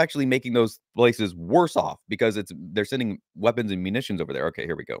that it's actually making those places worse off because they're sending weapons and munitions over there. Okay,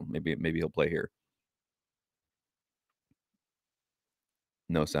 here we go. Maybe he'll play here.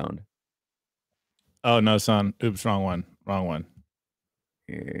 No sound. Oh, no sound. Oops, wrong one.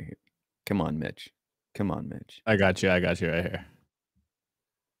 Here. Come on, Mitch. I got you right here.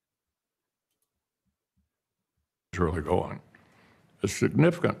 It's really going. A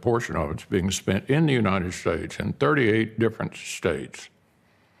significant portion of it's being spent in the United States in 38 different states,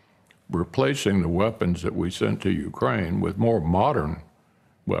 replacing the weapons that we sent to Ukraine with more modern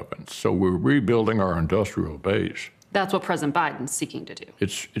weapons. So we're rebuilding our industrial base. That's what President Biden's seeking to do.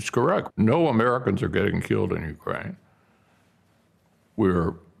 It's correct. No Americans are getting killed in Ukraine.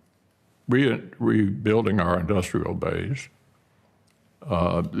 We're rebuilding our industrial base.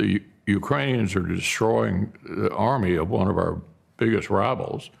 The Ukrainians are destroying the army of one of our biggest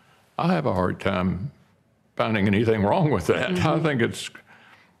rivals. I have a hard time finding anything wrong with that. I think it's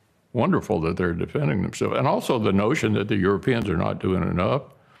wonderful that they're defending themselves. And also the notion that the Europeans are not doing enough.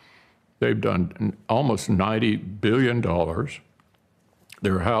 They've done almost $90 billion.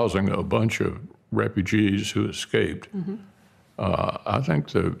 They're housing a bunch of refugees who escaped. I think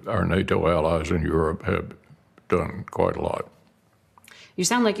that our NATO allies in Europe have done quite a lot. You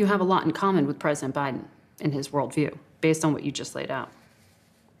sound like you have a lot in common with President Biden and his worldview, based on what you just laid out.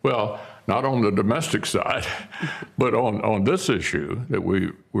 Well, not on the domestic side, but on this issue that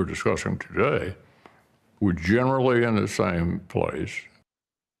we're discussing today, we're generally in the same place.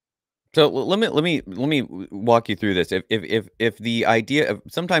 So let me walk you through this. If the idea of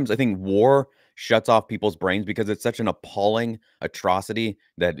sometimes I think war shuts off people's brains because it's such an appalling atrocity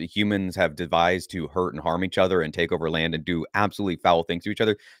that humans have devised to hurt and harm each other and take over land and do absolutely foul things to each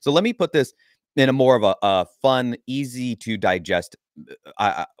other. So let me put this in a more of a fun, easy to digest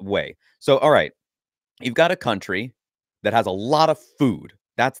way. So, all right, you've got a country that has a lot of food.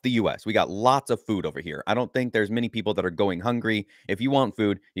 That's the US. We got lots of food over here. I don't think there's many people that are going hungry. If you want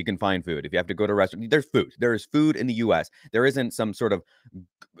food, you can find food. If you have to go to a restaurant, there's food. There is food in the US. There isn't some sort of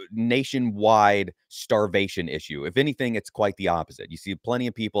nationwide starvation issue. If anything, it's quite the opposite. You see plenty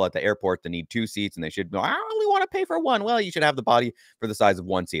of people at the airport that need 2 seats and they should go, I only want to pay for 1. Well, you should have the body for the size of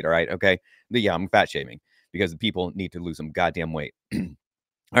 1 seat. All right. Okay. Yeah, I'm fat shaming because the people need to lose some goddamn weight.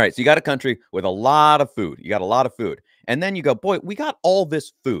 All right, so you got a country with a lot of food. You got a lot of food. And then you go, boy, we got all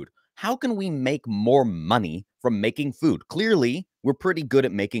this food. How can we make more money from making food? Clearly, we're pretty good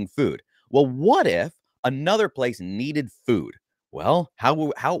at making food. Well, what if another place needed food? Well,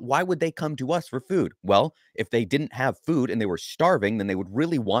 why would they come to us for food? Well, if they didn't have food and they were starving, then they would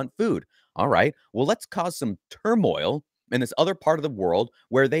really want food. All right, well, let's cause some turmoil in this other part of the world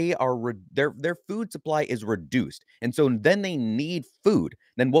where they are their food supply is reduced. And so then they need food.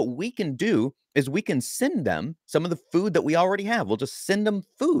 Then what we can do is we can send them some of the food that we already have. We'll just send them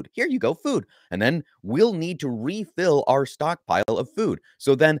food. Here you go, food. And then we'll need to refill our stockpile of food.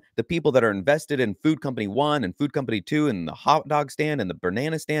 So then the people that are invested in Food Company 1 and Food Company 2 and the hot dog stand and the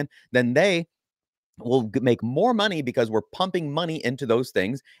banana stand, then they will make more money because we're pumping money into those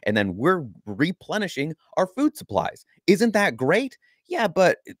things and then we're replenishing our food supplies. Isn't that great? Yeah,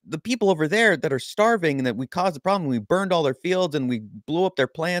 but the people over there that are starving and that we caused the problem, we burned all their fields and we blew up their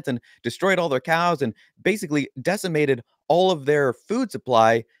plants and destroyed all their cows and basically decimated all of their food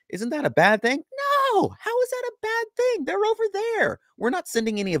supply. Isn't that a bad thing? No. How is that a bad thing? They're over there. We're not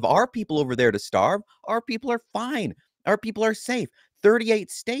sending any of our people over there to starve. Our people are fine. Our people are safe. 38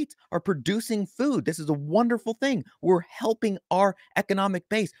 states are producing food. This is a wonderful thing. We're helping our economic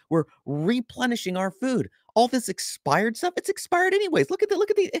base. We're replenishing our food. All this expired stuff, it's expired anyways. Look at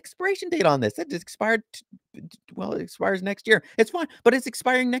the expiration date on this. It just expired. Well, it expires next year. It's fine, but it's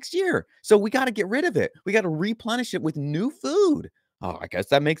expiring next year. So we got to get rid of it. We got to replenish it with new food. Oh, I guess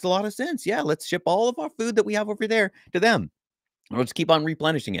that makes a lot of sense. Yeah, let's ship all of our food that we have over there to them. Let's keep on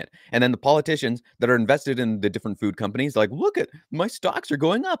replenishing it. And then the politicians that are invested in the different food companies, like, look at my stocks are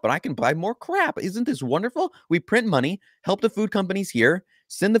going up and I can buy more crap. Isn't this wonderful? We print money, help the food companies here,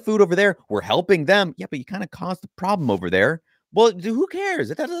 send the food over there. We're helping them. Yeah, but you kind of caused the problem over there. Well, who cares?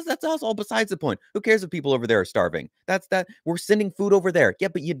 That's all besides the point. Who cares if people over there are starving? We're sending food over there. Yeah,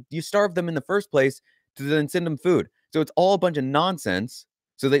 but you starve them in the first place to then send them food. So it's all a bunch of nonsense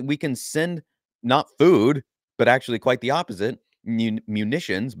so that we can send not food, but actually quite the opposite.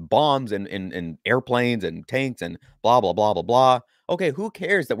 Munitions, bombs, and airplanes and tanks and blah blah blah blah blah. Okay, who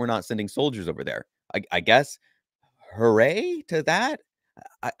cares that we're not sending soldiers over there? I guess, hooray to that.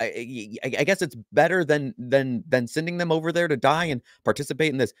 I guess it's better than sending them over there to die and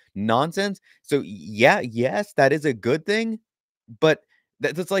participate in this nonsense. So yeah, yes, that is a good thing, but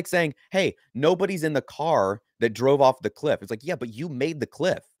that's like saying, hey, nobody's in the car that drove off the cliff. It's like, yeah, but you made the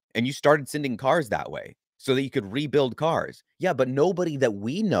cliff and you started sending cars that way so that you could rebuild cars. Yeah, but nobody that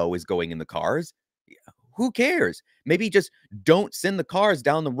we know is going in the cars. Who cares? Maybe just don't send the cars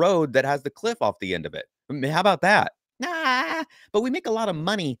down the road that has the cliff off the end of it. I mean, how about that? Nah, but we make a lot of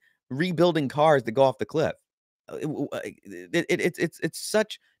money rebuilding cars that go off the cliff. It's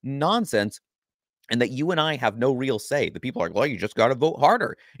such nonsense. And that you and I have no real say. The people are like, well, you just got to vote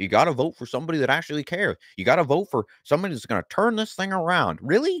harder. You got to vote for somebody that actually cares. You got to vote for somebody that's going to turn this thing around.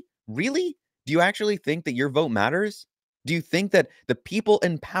 Really? Really? Do you actually think that your vote matters? Do you think that the people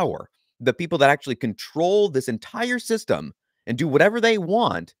in power, the people that actually control this entire system and do whatever they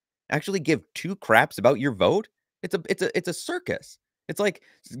want, actually give two craps about your vote? It's a circus. It's like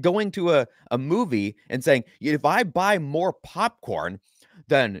going to a movie and saying, if I buy more popcorn,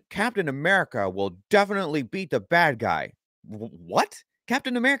 then Captain America will definitely beat the bad guy. What?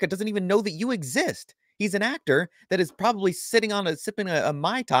 Captain America doesn't even know that you exist. He's an actor that is probably sipping a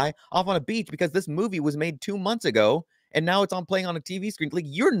Mai Tai off on a beach because this movie was made 2 months ago and now it's playing on a TV screen. Like,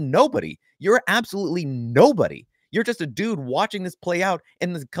 you're nobody. You're absolutely nobody. You're just a dude watching this play out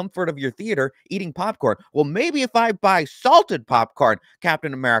in the comfort of your theater, eating popcorn. Well, maybe if I buy salted popcorn,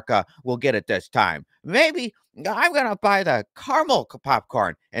 Captain America will get it this time. Maybe I'm going to buy the caramel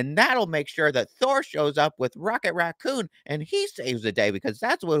popcorn, and that'll make sure that Thor shows up with Rocket Raccoon, and he saves the day because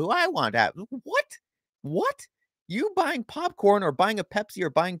that's who I want to have. What? What? You buying popcorn or buying a Pepsi or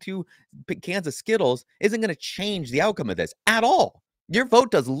buying 2 cans of Skittles isn't going to change the outcome of this at all. Your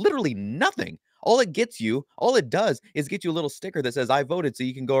vote does literally nothing. All it does is get you a little sticker that says, I voted, so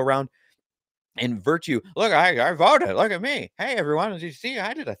you can go around and virtue. Look, I voted. Look at me. Hey, everyone, did you see?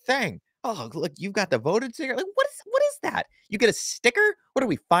 I did a thing. Oh, look, you've got the voted sticker. Like, what is that? You get a sticker? What are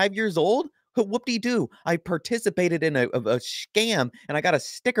we, 5 years old? Whoop-de-doo. I participated in a scam, and I got a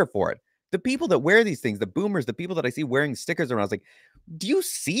sticker for it. The people that wear these things, the boomers, the people that I see wearing stickers around, I was like, do you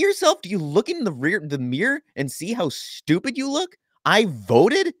see yourself? Do you look in the mirror and see how stupid you look? I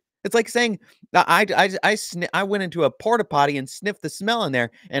voted? It's like saying I went into a porta potty and sniffed the smell in there,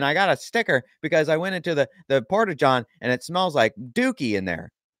 and I got a sticker because I went into the porta john and it smells like dookie in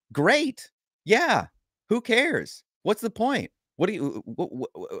there. Great, yeah. Who cares? What's the point? What do you?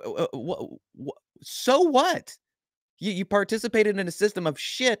 So what? You participated in a system of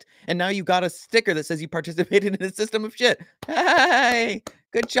shit, and now you got a sticker that says you participated in a system of shit. Hey,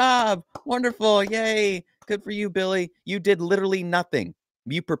 good job, wonderful, yay, good for you, Billy. You did literally nothing.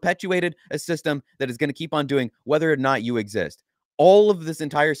 You perpetuated a system that is going to keep on doing whether or not you exist. All of this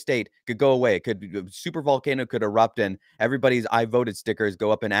entire state could go away. It could, super volcano could erupt and everybody's I voted stickers go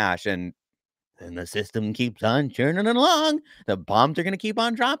up in ash, and the system keeps on churning along. The bombs are going to keep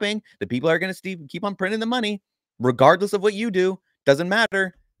on dropping. The people are going to keep on printing the money. Regardless of what you do, doesn't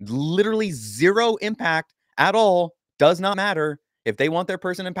matter. Literally zero impact at all. Does not matter. If they want their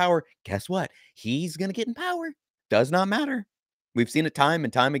person in power, guess what? He's going to get in power. Does not matter. We've seen it time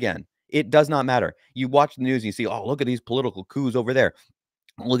and time again. It does not matter. You watch the news and you see, oh, look at these political coups over there.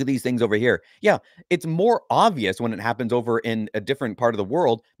 Look at these things over here. Yeah, it's more obvious when it happens over in a different part of the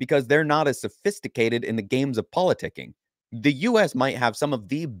world because they're not as sophisticated in the games of politicking. The US might have some of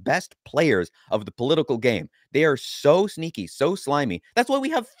the best players of the political game. They are so sneaky, so slimy. That's why we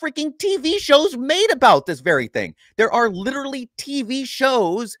have freaking TV shows made about this very thing. There are literally TV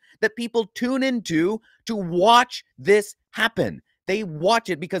shows that people tune into to watch this happen. They watch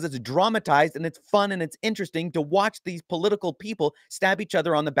it because it's dramatized and it's fun and it's interesting to watch these political people stab each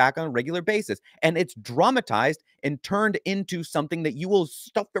other on the back on a regular basis. And it's dramatized and turned into something that you will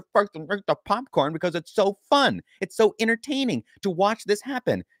stuff your face and drink the popcorn because it's so fun. It's so entertaining to watch this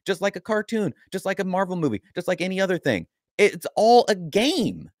happen, just like a cartoon, just like a Marvel movie, just like any other thing. It's all a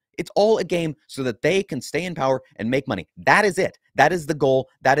game. It's all a game so that they can stay in power and make money. That is it. That is the goal.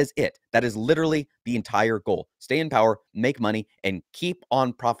 That is it. That is literally the entire goal. Stay in power, make money, and keep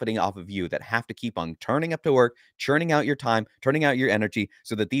on profiting off of you that have to keep on turning up to work, churning out your time, turning out your energy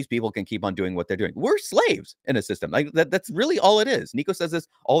so that these people can keep on doing what they're doing. We're slaves in a system. Like that's really all it is. Nico says this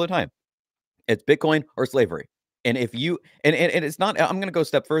all the time. It's Bitcoin or slavery. And if you, and it's not, I'm going to go a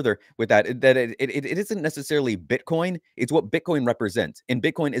step further with that, it isn't necessarily Bitcoin. It's what Bitcoin represents. And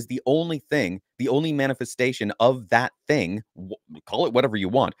Bitcoin is the only thing, the only manifestation of that thing, call it whatever you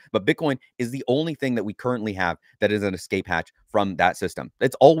want. But Bitcoin is the only thing that we currently have that is an escape hatch from that system.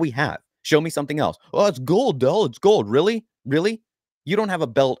 That's all we have. Show me something else. Oh, it's gold, Dell. It's gold. Really? Really? You don't have a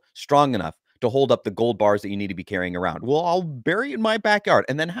belt strong enough to hold up the gold bars that you need to be carrying around. Well, I'll bury it in my backyard.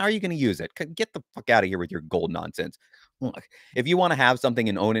 And then how are you going to use it? Get the fuck out of here with your gold nonsense. Look, if you want to have something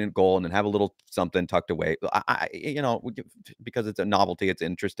and own it in gold and have a little something tucked away, you know, because it's a novelty, it's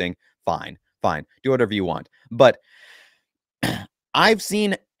interesting, fine. Do whatever you want. But I've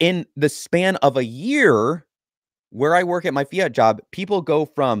seen in the span of a year where I work at my fiat job, people go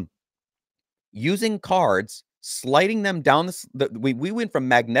from using cards, sliding them down we went from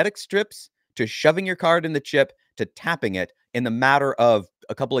magnetic strips to shoving your card in the chip to tapping it in the matter of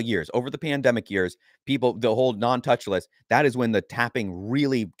a couple of years. Over the pandemic years, people, the whole non-touch list, that is when the tapping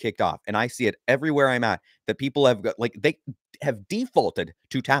really kicked off. And I see it everywhere I'm at, that people have got, like, they have defaulted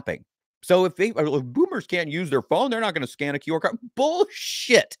to tapping. So if boomers can't use their phone, they're not going to scan a QR code.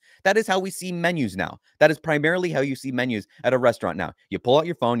 Bullshit. That is how we see menus now. That is primarily how you see menus at a restaurant now. You pull out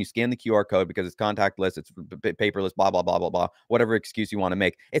your phone, you scan the QR code because it's contactless, it's paperless, blah, blah, blah, blah, blah, whatever excuse you want to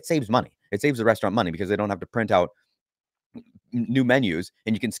make. It saves money. It saves the restaurant money because they don't have to print out new menus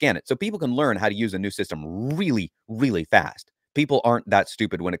and you can scan it. So people can learn how to use a new system really, really fast. People aren't that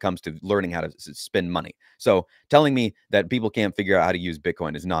stupid when it comes to learning how to spend money. So telling me that people can't figure out how to use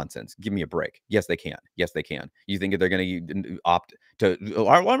Bitcoin is nonsense. Give me a break. Yes, they can. Yes, they can. You think they're going to opt to,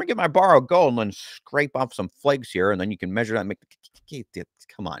 let me get my borrowed gold and then scrape off some flakes here, and then you can measure that and make,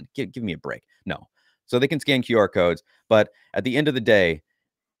 come on, give me a break. No. So they can scan QR codes. But at the end of the day,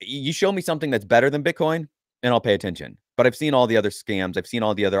 you show me something that's better than Bitcoin, and I'll pay attention. But I've seen all the other scams. I've seen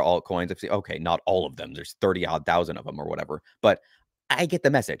all the other altcoins. I've seen, okay, not all of them. There's 30,000 of them or whatever. But I get the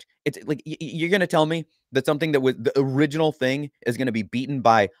message. It's like, you're going to tell me that something that was the original thing is going to be beaten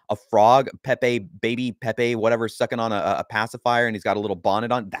by a frog, baby Pepe, whatever, sucking on a pacifier, and he's got a little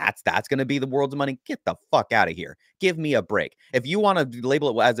bonnet on. That's going to be the world's money. Get the fuck out of here. Give me a break. If you want to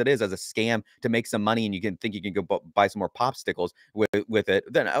label it as it is, as a scam to make some money, and you can think you can go buy some more popsicles with it,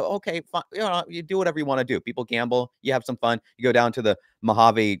 then okay, fine. You know, you do whatever you want to do. People gamble. You have some fun. You go down to the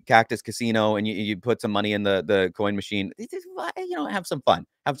Mojave Cactus Casino and you put some money in the coin machine. You know, have some fun.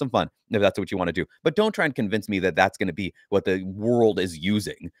 Have some fun if that's what you want to do. But don't try and convince me that that's going to be what the world is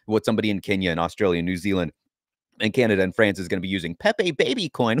using, what somebody in Kenya and Australia, New Zealand, and Canada and France is going to be using. Pepe Baby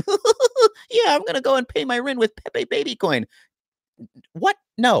Coin. Yeah, I'm going to go and pay my rent with Pepe Baby Coin. What?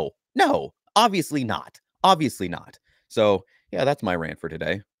 No, obviously not. Obviously not. So, yeah, that's my rant for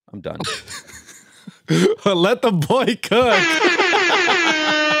today. I'm done. Let the boy cook.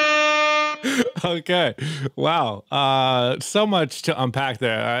 Okay. Wow. So much to unpack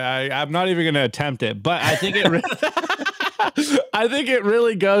there. I'm not even going to attempt it, but I think I think it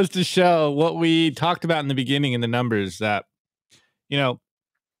really goes to show what we talked about in the beginning in the numbers, that, you know,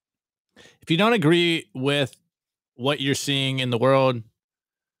 if you don't agree with what you're seeing in the world,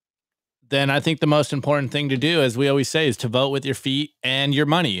 then I think the most important thing to do, as we always say, is to vote with your feet and your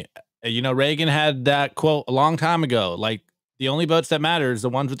money. You know, Reagan had that quote a long time ago, like, the only votes that matter is the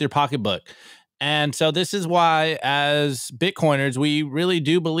ones with your pocketbook. And so this is why, as Bitcoiners, we really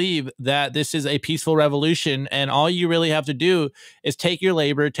do believe that this is a peaceful revolution. And all you really have to do is take your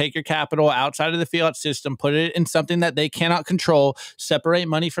labor, take your capital outside of the fiat system, put it in something that they cannot control, separate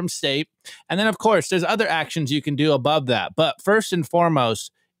money from state. And then, of course, there's other actions you can do above that. But first and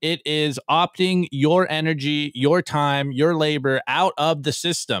foremost, it is opting your energy, your time, your labor out of the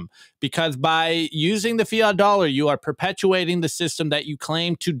system, because by using the fiat dollar, you are perpetuating the system that you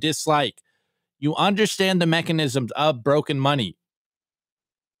claim to dislike. You understand the mechanisms of broken money.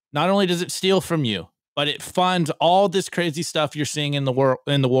 Not only does it steal from you, but it funds all this crazy stuff you're seeing in the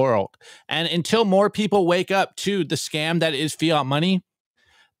world. And until more people wake up to the scam that is fiat money,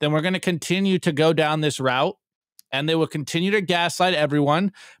 then we're going to continue to go down this route. and they will continue to gaslight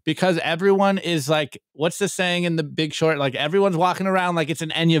everyone because everyone is like, what's the saying in The Big Short? Like everyone's walking around like it's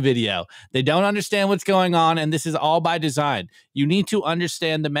an Enya video. They don't understand what's going on, and this is all by design. You need to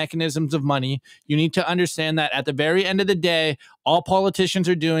understand the mechanisms of money. You need to understand that at the very end of the day, all politicians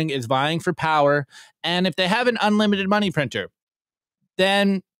are doing is vying for power, and if they have an unlimited money printer,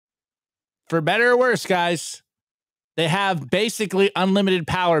 then for better or worse, guys, they have basically unlimited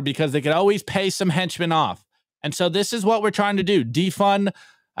power because they could always pay some henchmen off. And so this is what we're trying to do. Defund.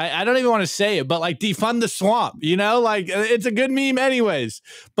 I don't even want to say it, but like defund the swamp, you know, like it's a good meme anyways.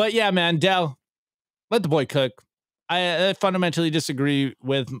 But yeah, man, Dell, let the boy cook. I fundamentally disagree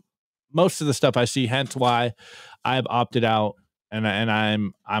with most of the stuff I see, hence why I've opted out and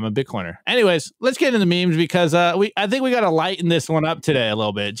I'm a Bitcoiner. Anyways, let's get into the memes because I think we got to lighten this one up today a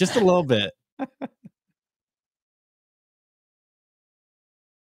little bit, just a little bit.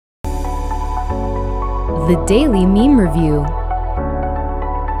 The Daily Meme Review.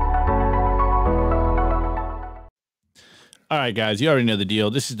 All right, guys, you already know the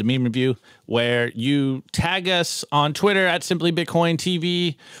deal. This is the meme review where you tag us on Twitter at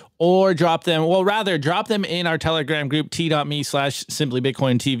simplybitcointv or drop them. Well, rather drop them in our Telegram group,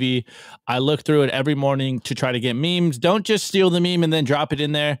 t.me/simplybitcointv. I look through it every morning to try to get memes. Don't just steal the meme and then drop it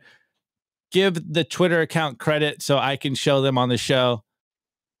in there. Give the Twitter account credit so I can show them on the show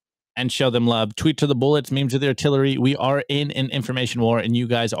and show them love. Tweet to the bullets, memes to the artillery. We are in an information war, and you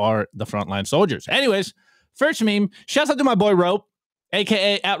guys are the frontline soldiers. Anyways, first meme, shouts out to my boy Rope,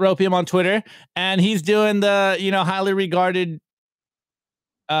 a.k.a. at Ropium on Twitter, and he's doing the, you know, highly regarded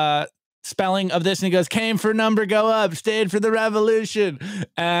spelling of this, and he goes, came for number, go up, stayed for the revolution.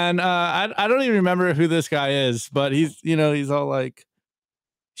 And I don't even remember who this guy is, but he's, you know, he's all like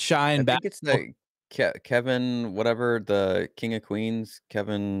shy and back. I think it's the Kevin, whatever, the King of Queens,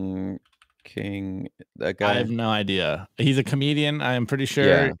 Kevin King, that guy. I have no idea. He's a comedian. I am pretty sure.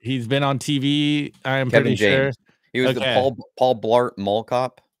 Yeah. He's been on TV. I am Kevin pretty James. sure. He was the Paul Blart Mall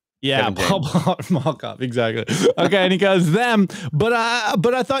Cop. Yeah, Paul Blart Mall Cop. Exactly. Okay, and he goes, them. But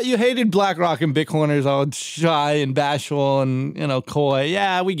I thought you hated BlackRock and Bitcoiners, all shy and bashful and, you know, coy.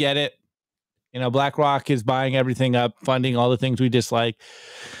 Yeah, we get it. You know, BlackRock is buying everything up, funding all the things we dislike.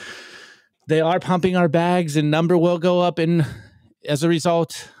 They are pumping our bags, and number will go up. And as a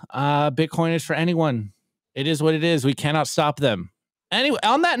result, Bitcoin is for anyone. It is what it is. We cannot stop them. Anyway,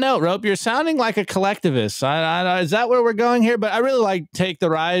 on that note, Rope, you're sounding like a collectivist. Is that where we're going here? But I really like Take the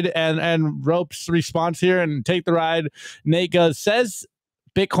Ride and Rope's response here. And Take the Ride, Nate goes, says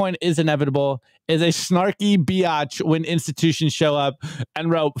Bitcoin is inevitable, is a snarky biatch when institutions show up, and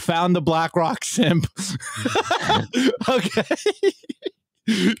Rope found the BlackRock simp. Okay.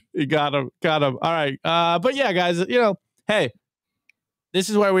 You got him. All right. But yeah, guys, you know, hey, this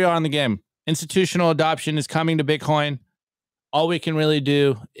is where we are in the game. Institutional adoption is coming to Bitcoin. All we can really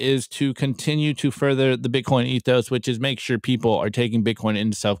do is to continue to further the Bitcoin ethos, which is make sure people are taking Bitcoin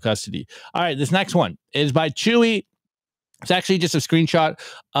into self-custody. All right, this next one is by Chewy. It's actually just a screenshot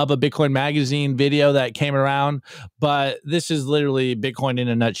of a Bitcoin magazine video that came around, but this is literally Bitcoin in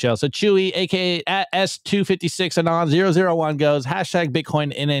a nutshell. So Chewy, aka at S256Anon001 goes, hashtag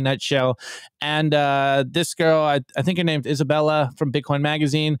Bitcoin in a nutshell. And this girl, I think her name's Isabella from Bitcoin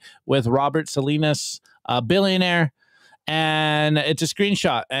magazine with Robert Salinas, a billionaire. And it's a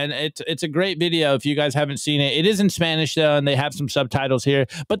screenshot, and it's a great video if you guys haven't seen it. It is in Spanish, though, and they have some subtitles here.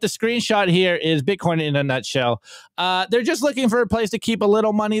 But the screenshot here is Bitcoin in a nutshell. They're just looking for a place to keep a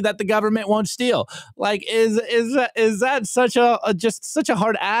little money that the government won't steal. Like, is that such a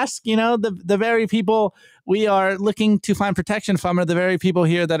hard ask? You know, the very people we are looking to find protection from are the very people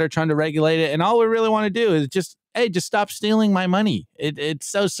here that are trying to regulate it. And all we really want to do is just stop stealing my money. It's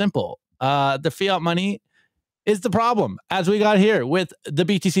so simple. The fiat money is the problem, as we got here with the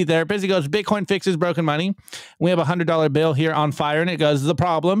BTC therapist. He goes, Bitcoin fixes broken money. We have a $100 bill here on fire, and it goes, the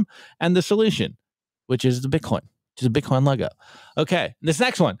problem and the solution, which is the Bitcoin, which is a Bitcoin logo. Okay, this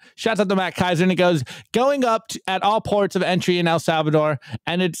next one, shouts out to Matt Kaiser, and it goes, going up at all ports of entry in El Salvador,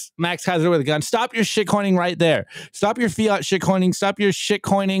 and it's Max Kaiser with a gun. Stop your shitcoining right there. Stop your fiat shitcoining. Stop your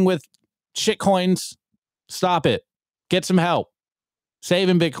shitcoining with shitcoins. Stop it. Get some help. Save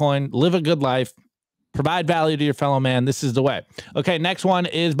in Bitcoin. Live a good life. Provide value to your fellow man. This is the way. Okay, next one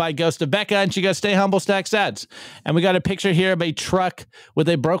is by Ghost of Becca, and she goes, stay humble, stack sats. And we got a picture here of a truck with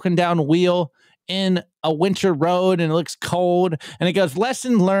a broken down wheel in a winter road, and it looks cold. And it goes,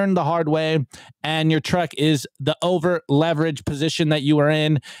 lesson learned the hard way. And your truck is the over leveraged position that you are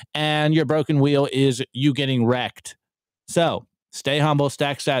in, and your broken wheel is you getting wrecked. So Stay humble,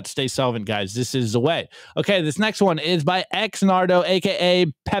 stack stats, stay solvent, guys. This is the way. Okay, this next one is by X Nardo, aka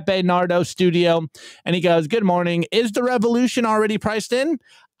Pepe Nardo Studio. And he goes, good morning. Is the revolution already priced in?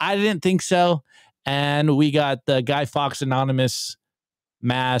 I didn't think so. And we got the Guy Fawkes Anonymous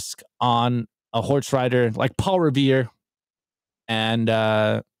mask on a horse rider like Paul Revere. And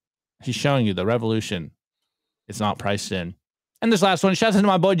he's showing you the revolution. It's not priced in. And this last one, shouts out to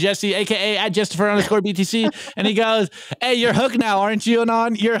my boy Jesse, aka at Jestifer_BTC, and he goes, "Hey, you're hooked now, aren't you,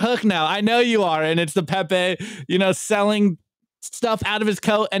 Anon? You're hooked now. I know you are." And it's the Pepe, you know, selling stuff out of his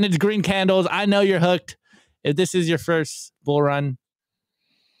coat, and it's green candles. I know you're hooked. If this is your first bull run,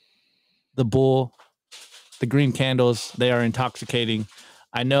 the green candles, they are intoxicating.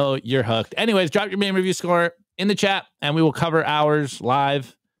 I know you're hooked. Anyways, drop your meme review score in the chat, and we will cover ours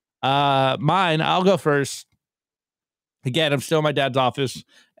live. Mine, I'll go first. Again, I'm still in my dad's office,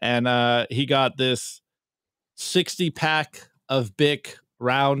 and he got this 60-pack of Bic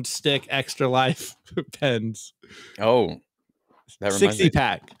round stick extra life pens. Oh, that reminds 60 me.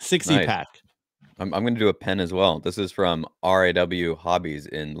 pack. 60 Nice. pack. I'm going to do a pen as well. This is from RAW Hobbies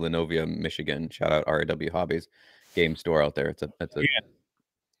in Lenovia, Michigan. Shout out RAW Hobbies game store out there. It's a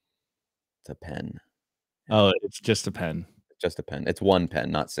pen. Oh, it's just a pen. Just a pen. It's one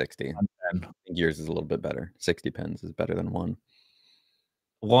pen, not 60. One pen. I think yours is a little bit better. 60 pens is better than one.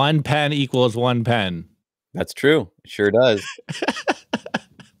 One pen equals one pen. That's true. It sure does.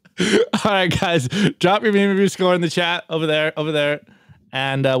 All right, guys, drop your meme review score in the chat over there,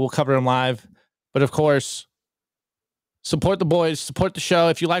 and we'll cover them live. But of course, support the boys, support the show.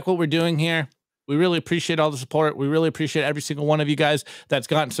 If you like what we're doing here, we really appreciate all the support. We really appreciate every single one of you guys that's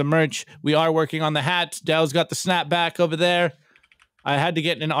gotten some merch. We are working on the hats. Dell's got the snapback over there. I had to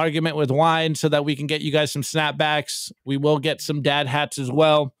get in an argument with Wine so that we can get you guys some snapbacks. We will get some dad hats as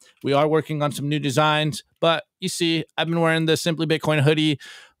well. We are working on some new designs. But you see, I've been wearing the Simply Bitcoin hoodie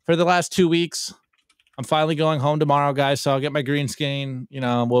for the last 2 weeks. I'm finally going home tomorrow, guys, so I'll get my green screen. You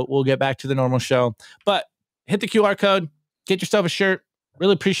know, we'll get back to the normal show. But hit the QR code. Get yourself a shirt.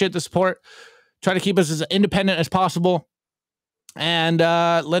 Really appreciate the support. Try to keep us as independent as possible. And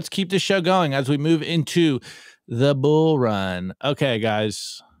let's keep this show going as we move into the bull run. Okay,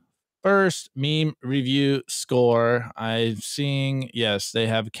 guys. First meme review score. I'm seeing, yes, they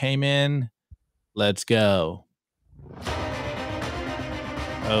have came in. Let's go.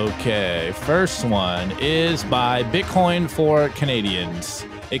 Okay, first one is by Bitcoin for Canadians.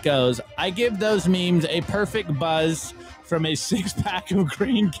 It goes, I give those memes a perfect buzz from a 6-pack of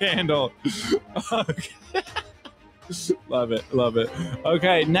green candle. Okay. Love it, love it.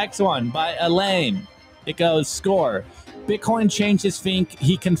 Okay, next one by Elaine. It goes, score. Bitcoin changed his think.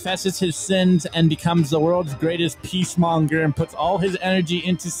 He confesses his sins and becomes the world's greatest peacemonger and puts all his energy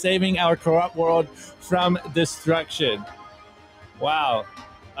into saving our corrupt world from destruction. Wow.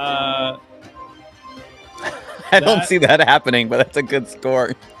 I don't see that happening, but that's a good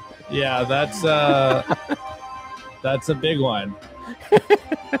score. Yeah, that's a big one.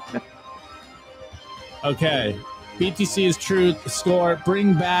 Okay. BTC's truth score.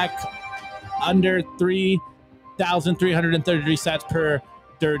 Bring back under 3,333 sats per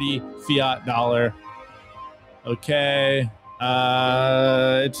dirty fiat dollar. Okay.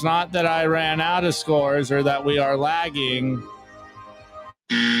 It's not that I ran out of scores or that we are lagging.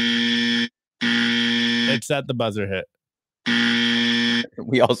 It's that the buzzer hit.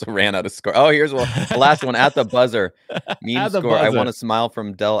 We also ran out of score. Oh, here's one. The last one at the buzzer. Meme score. Buzzer. I want to smile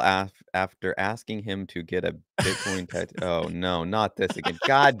from Dell after asking him to get a Bitcoin tattoo. Oh no, not this again.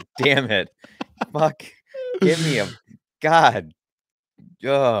 God damn it. Fuck. Give me a God.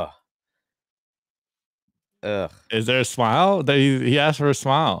 Ugh. Ugh. Is there a smile? He asked for a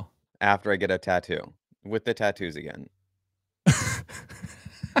smile. After I get a tattoo. With the tattoos again.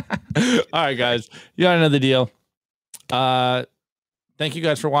 All right, guys. You gotta know the deal. Thank you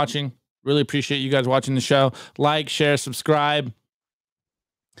guys for watching. Really appreciate you guys watching the show. Like, share, subscribe.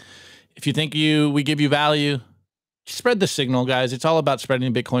 If you think we give you value, spread the signal, guys. It's all about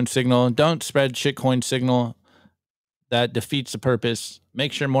spreading Bitcoin signal. Don't spread shitcoin signal. That defeats the purpose.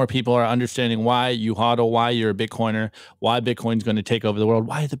 Make sure more people are understanding why you hodl, why you're a Bitcoiner, why Bitcoin's going to take over the world,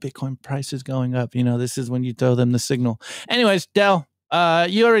 why the Bitcoin price is going up. You know, this is when you throw them the signal. Anyways, Dell,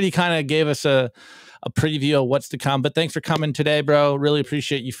 you already kind of gave us a preview of what's to come, but thanks for coming today, bro. Really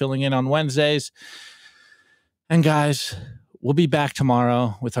appreciate you filling in on Wednesdays. And guys, we'll be back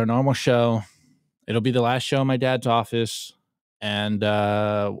tomorrow with our normal show. It'll be the last show in my dad's office, and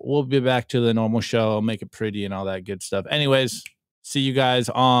we'll be back to the normal show. I'll make it pretty and all that good stuff. Anyways, see you guys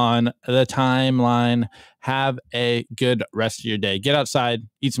on the timeline. Have a good rest of your day. Get outside,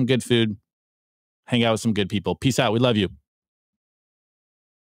 eat some good food, hang out with some good people. Peace out. We love you.